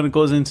spirit kind of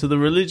goes into the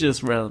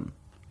religious realm.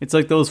 It's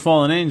like those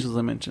fallen angels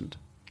I mentioned.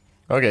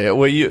 Okay,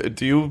 well,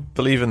 do you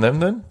believe in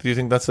them then? Do you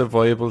think that's a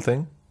viable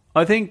thing?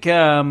 I think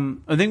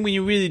when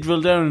you really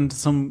drill down into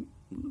some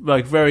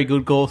like very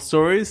good ghost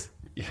stories,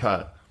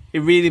 yeah, it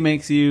really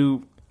makes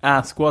you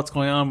ask what's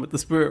going on with the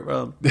spirit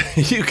realm.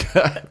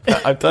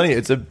 I'm telling you,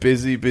 it's a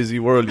busy, busy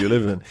world you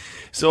live in.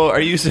 So are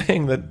you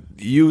saying that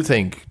you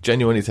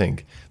genuinely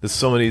think that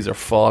some of these are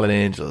fallen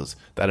angels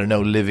that are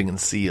now living in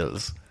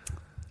seals?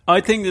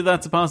 I think that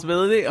that's a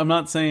possibility. I'm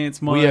not saying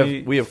it's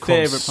my we have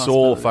come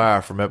so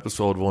far from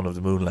episode 1 of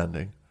the moon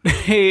landing.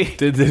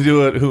 Did they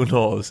do it? Who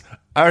knows?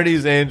 Are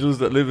these angels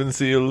that live in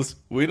seals?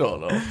 We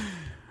don't know.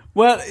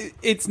 Well,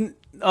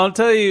 I'll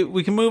tell you,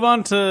 we can move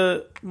on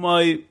to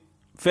my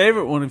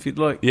favourite one if you'd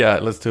like. Yeah,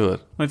 let's do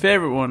it. My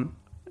favourite one.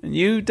 And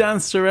you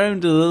danced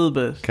around a little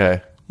bit.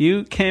 Okay.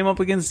 You came up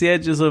against the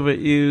edges of it.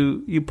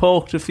 You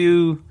poked it a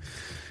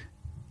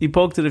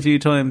few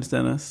times,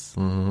 Dennis.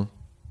 Mm-hmm.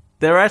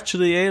 They're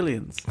actually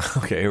aliens.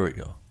 Okay, here we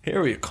go.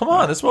 Come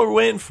on, that's what we're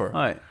waiting for.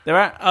 All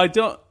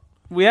right.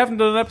 We haven't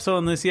done an episode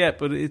on this yet,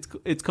 but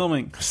it's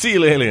coming.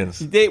 Seal aliens.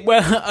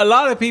 Well, a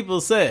lot of people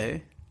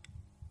say,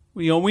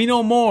 we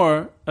know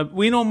more about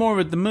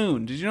the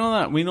moon. Did you know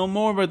that? We know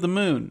more about the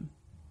moon.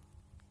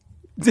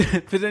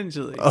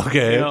 Potentially.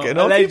 Okay. No,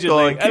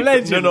 allegedly. keep going.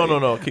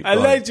 No.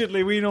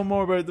 Allegedly, we know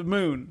more about the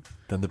moon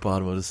than the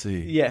bottom of the sea.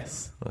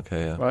 Yes.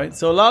 Okay, yeah. Right?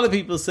 So a lot of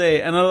people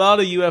say, and a lot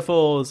of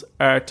UFOs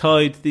are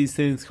tied to these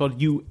things called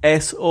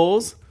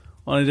USOs,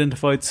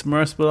 unidentified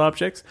submersible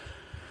objects.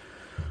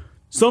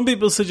 Some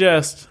people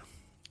suggest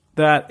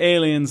that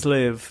aliens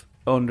live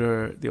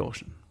under the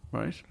ocean,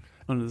 right?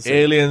 Under the sea.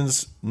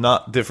 Aliens,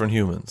 not different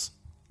humans.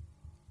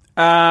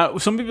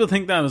 Some people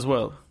think that as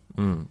well,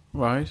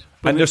 right?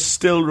 But And there's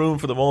still room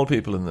for the mole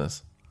people in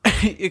this.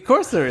 of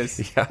course there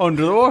is. Yeah.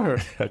 Under the water.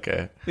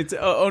 Okay. It's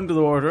under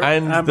the water.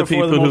 And the before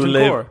people the who molten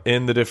live core.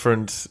 in the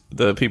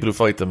people who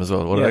fight them as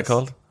well. What are they Yes.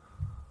 called?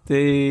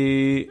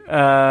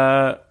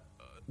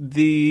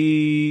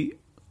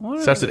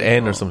 What Starts are with they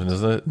N or called? something,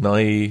 doesn't it?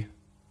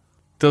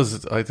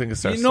 I think it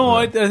starts with No,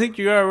 I N. think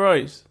you are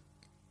right.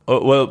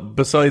 Oh, well,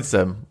 besides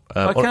them,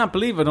 I can't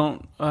believe I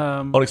don't.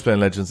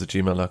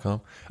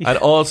 unexplainedlegends@gmail.com. And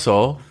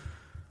also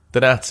the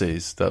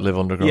Nazis that live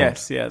underground.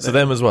 Yes, yeah, So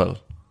them as well.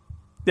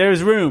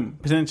 There's room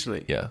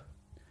potentially. Yeah.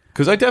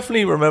 Because I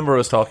definitely remember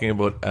us talking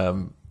about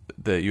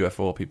the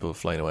UFO people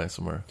flying away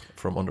somewhere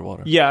from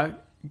underwater. Yeah,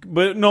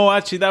 but no,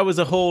 actually, that was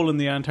a hole in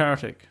the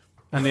Antarctic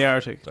and the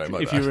Arctic. Sorry,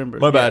 my if bad. you remember,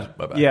 My bad.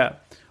 Yeah.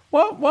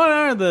 What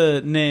are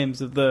the names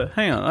of the?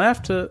 Hang on, I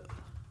have to.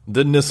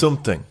 The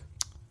something.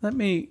 Let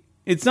me.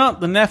 It's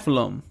not the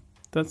Nephilim.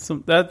 That's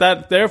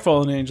that they're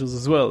fallen angels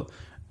as well.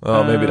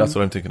 Oh, maybe that's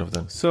what I'm thinking of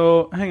then.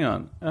 So hang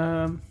on.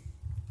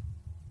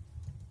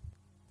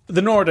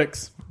 The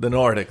Nordics. The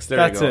Nordics. There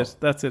That's you go. it.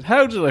 That's it.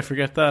 How did I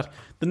forget that?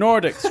 The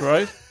Nordics,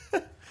 right?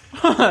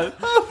 How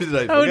did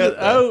I forget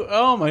that?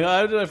 Oh my god!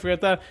 How did I forget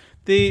that?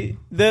 The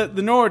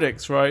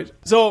Nordics, right?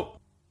 So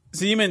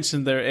you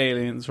mentioned they're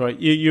aliens, right?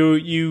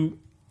 You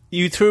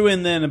threw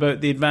in then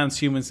about the advanced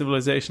human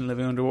civilization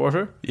living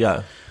underwater.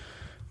 Yeah.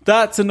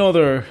 That's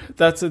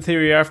a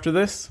theory after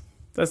this.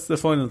 That's the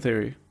final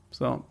theory.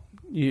 So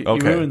you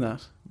ruined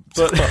that.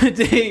 But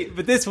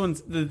but this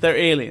one's they're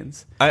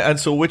aliens. And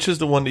so which is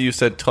the one that you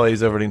said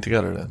ties everything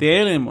together then? The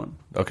alien one.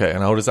 Okay, and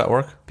how does that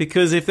work?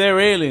 Because if they're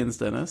aliens,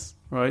 Dennis,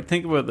 right?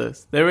 Think about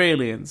this. They're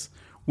aliens.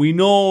 We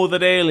know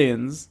that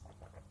aliens,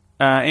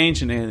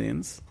 ancient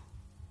aliens,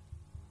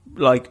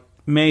 like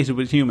mated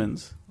with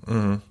humans.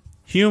 Mm-hmm.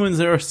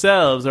 Humans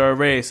ourselves are a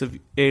race of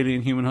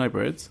alien-human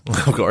hybrids.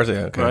 Of course,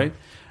 yeah. Okay. Right?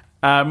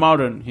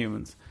 Modern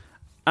humans.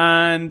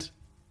 And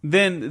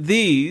then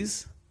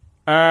these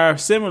are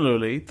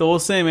similarly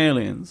those same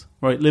aliens,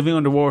 right, living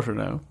underwater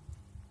now.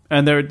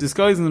 And they're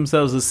disguising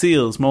themselves as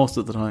seals most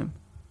of the time,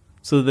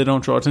 so that they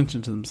don't draw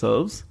attention to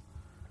themselves.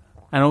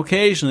 And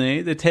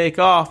occasionally they take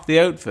off the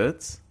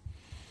outfits,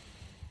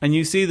 and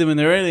you see them in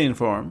their alien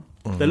form.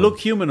 Mm-hmm. They look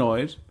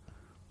humanoid,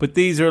 but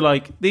these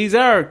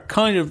are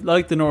kind of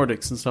like the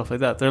Nordics and stuff like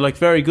that. They're like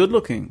very good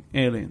looking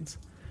aliens.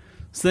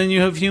 So then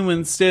you have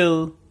humans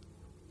still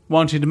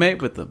wanting to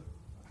mate with them.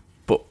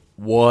 But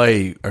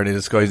why are they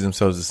disguising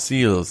themselves as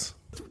seals?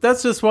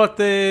 That's just what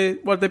they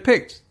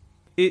picked.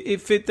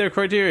 It fit their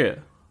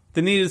criteria.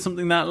 They needed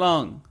something that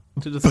long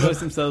to disguise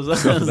themselves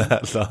as.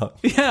 That long.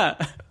 Yeah.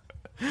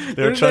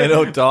 They're trying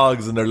out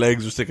dogs and their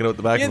legs are sticking out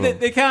the back Yeah, of them.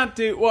 they can't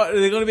do... What, are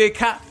they going to be a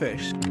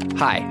catfish?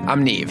 Hi,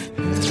 I'm Neve.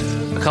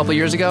 A couple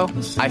years ago,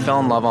 I fell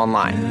in love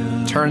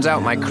online. Turns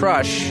out my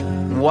crush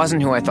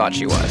wasn't who I thought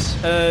she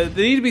was. They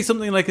need to be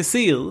something like a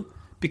seal,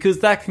 because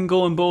that can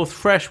go in both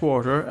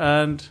freshwater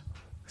and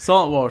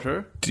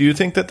saltwater. Do you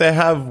think that they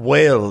have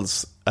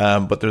whales,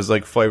 but there's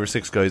like 5 or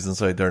 6 guys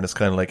inside there and it's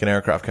kind of like an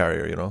aircraft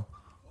carrier, you know?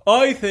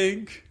 I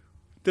think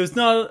they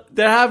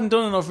haven't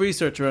done enough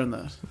research around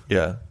that.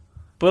 Yeah.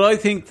 But I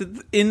think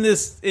that in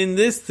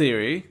this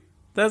theory,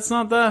 that's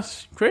not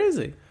that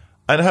crazy.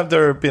 And have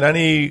there been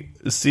any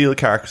seal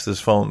carcasses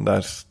found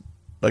that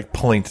like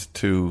point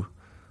to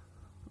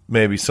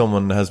maybe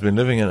someone has been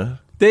living in it?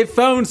 They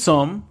found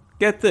some,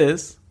 get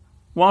this,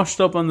 washed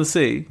up on the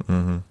sea.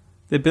 Mm-hmm.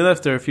 They've been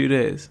left there a few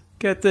days.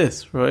 Get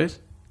this, right?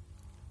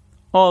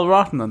 All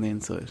rotten on the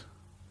inside.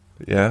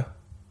 Yeah.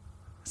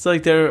 It's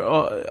like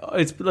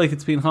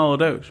it's been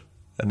hollowed out.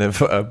 And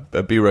they've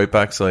a be right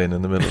back sign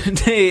in the middle.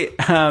 They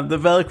have the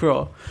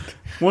Velcro,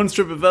 one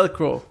strip of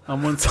Velcro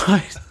on one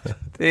side.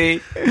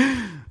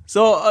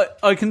 So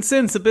I can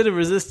sense a bit of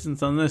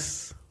resistance on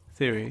this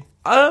theory.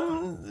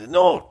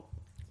 No,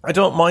 I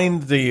don't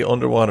mind the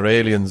underwater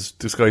aliens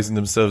disguising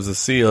themselves as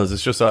seals.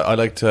 It's just I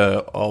like to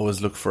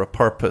always look for a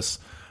purpose,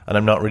 and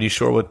I'm not really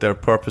sure what their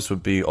purpose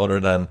would be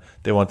other than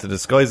they want to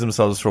disguise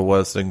themselves for a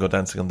while so they can go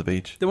dancing on the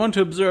beach. They want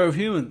to observe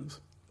humans.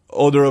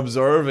 Oh, they're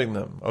observing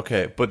them.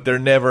 Okay, but they're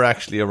never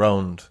actually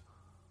around.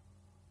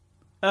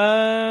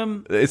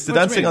 It's the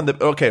dancing on the.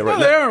 Okay, right.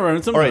 No, they are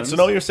around sometimes. All right, so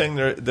now you're saying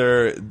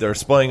they're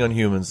spying on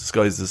humans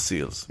disguised as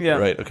seals. Yeah.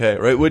 Right. Okay.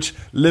 Right. Which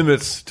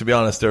limits, to be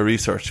honest, their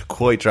research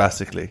quite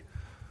drastically.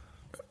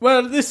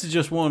 Well, this is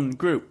just one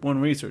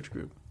research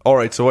group. All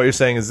right. So what you're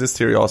saying is this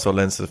theory also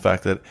lends to the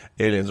fact that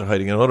aliens are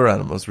hiding in other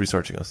animals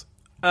researching us.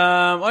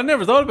 I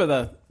never thought about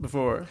that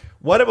before.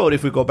 What about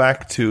if we go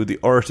back to the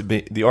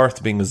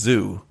Earth being a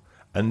zoo,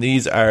 and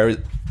these are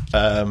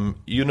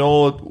You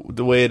know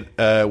the way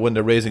when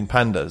they're raising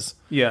pandas,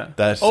 that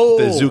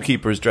the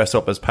zookeepers dress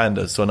up as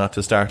pandas so not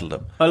to startle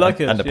them. I like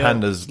it. And the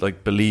pandas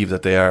like believe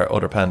that they are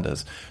other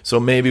pandas. So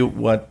maybe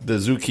what the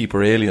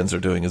zookeeper aliens are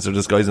doing is they're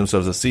disguising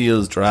themselves as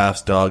seals,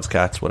 giraffes, dogs,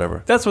 cats,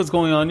 whatever. That's what's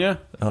going on. Yeah.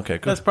 Okay,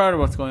 good. That's part of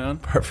what's going on.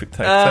 Perfect.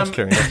 Thanks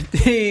clearing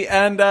it.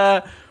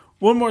 And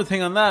one more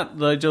thing on that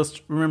I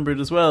just remembered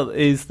as well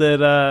is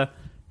that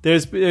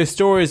there's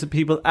stories of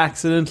people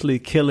accidentally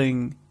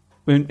killing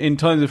in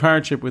times of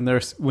hardship when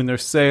they're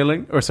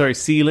sealing,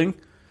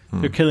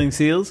 they're killing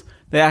seals.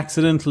 They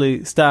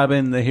accidentally stab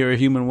in. They hear a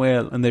human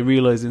wail and they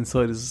realize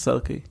inside is a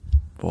Selkie,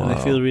 and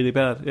they feel really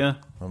bad. Yeah,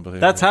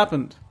 that's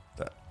happened.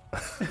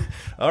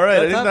 All right,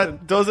 I think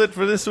that does it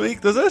for this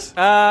week. Does it?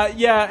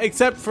 Yeah,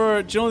 except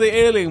for the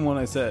alien one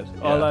I said.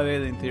 All that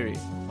alien theory.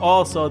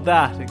 Also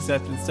that,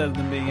 except instead of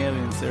them being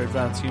aliens, they're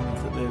advanced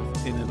humans that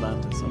live in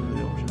Atlantis under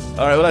the ocean.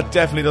 All right, well, that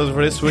definitely does it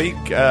for this week.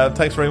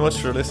 Thanks very much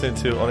for listening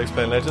to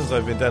Unexplained Legends.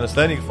 I've been Dennis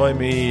Len. You can find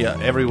me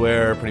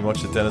everywhere, pretty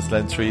much at Dennis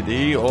Len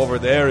 3D. Over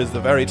there is the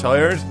very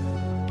tired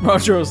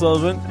Roger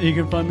O'Sullivan. You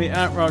can find me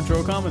at Roger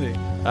O'Comedy.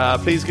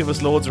 Please give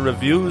us loads of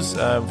reviews.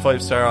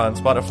 5-star on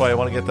Spotify. I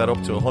want to get that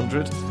up to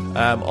 100.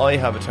 I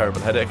have a terrible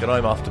headache and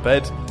I'm off to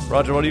bed.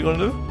 Roger, what are you going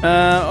to do?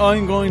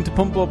 I'm going to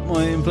pump up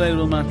my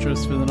inflatable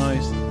mattress for the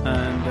night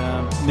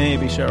and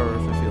maybe shower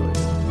if I feel like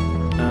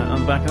it. On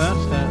the back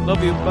of that,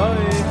 love you.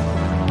 Bye.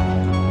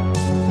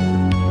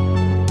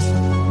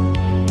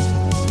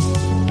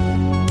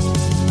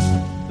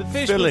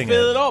 Fish would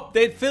fill it up.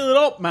 They'd fill it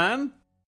up, man.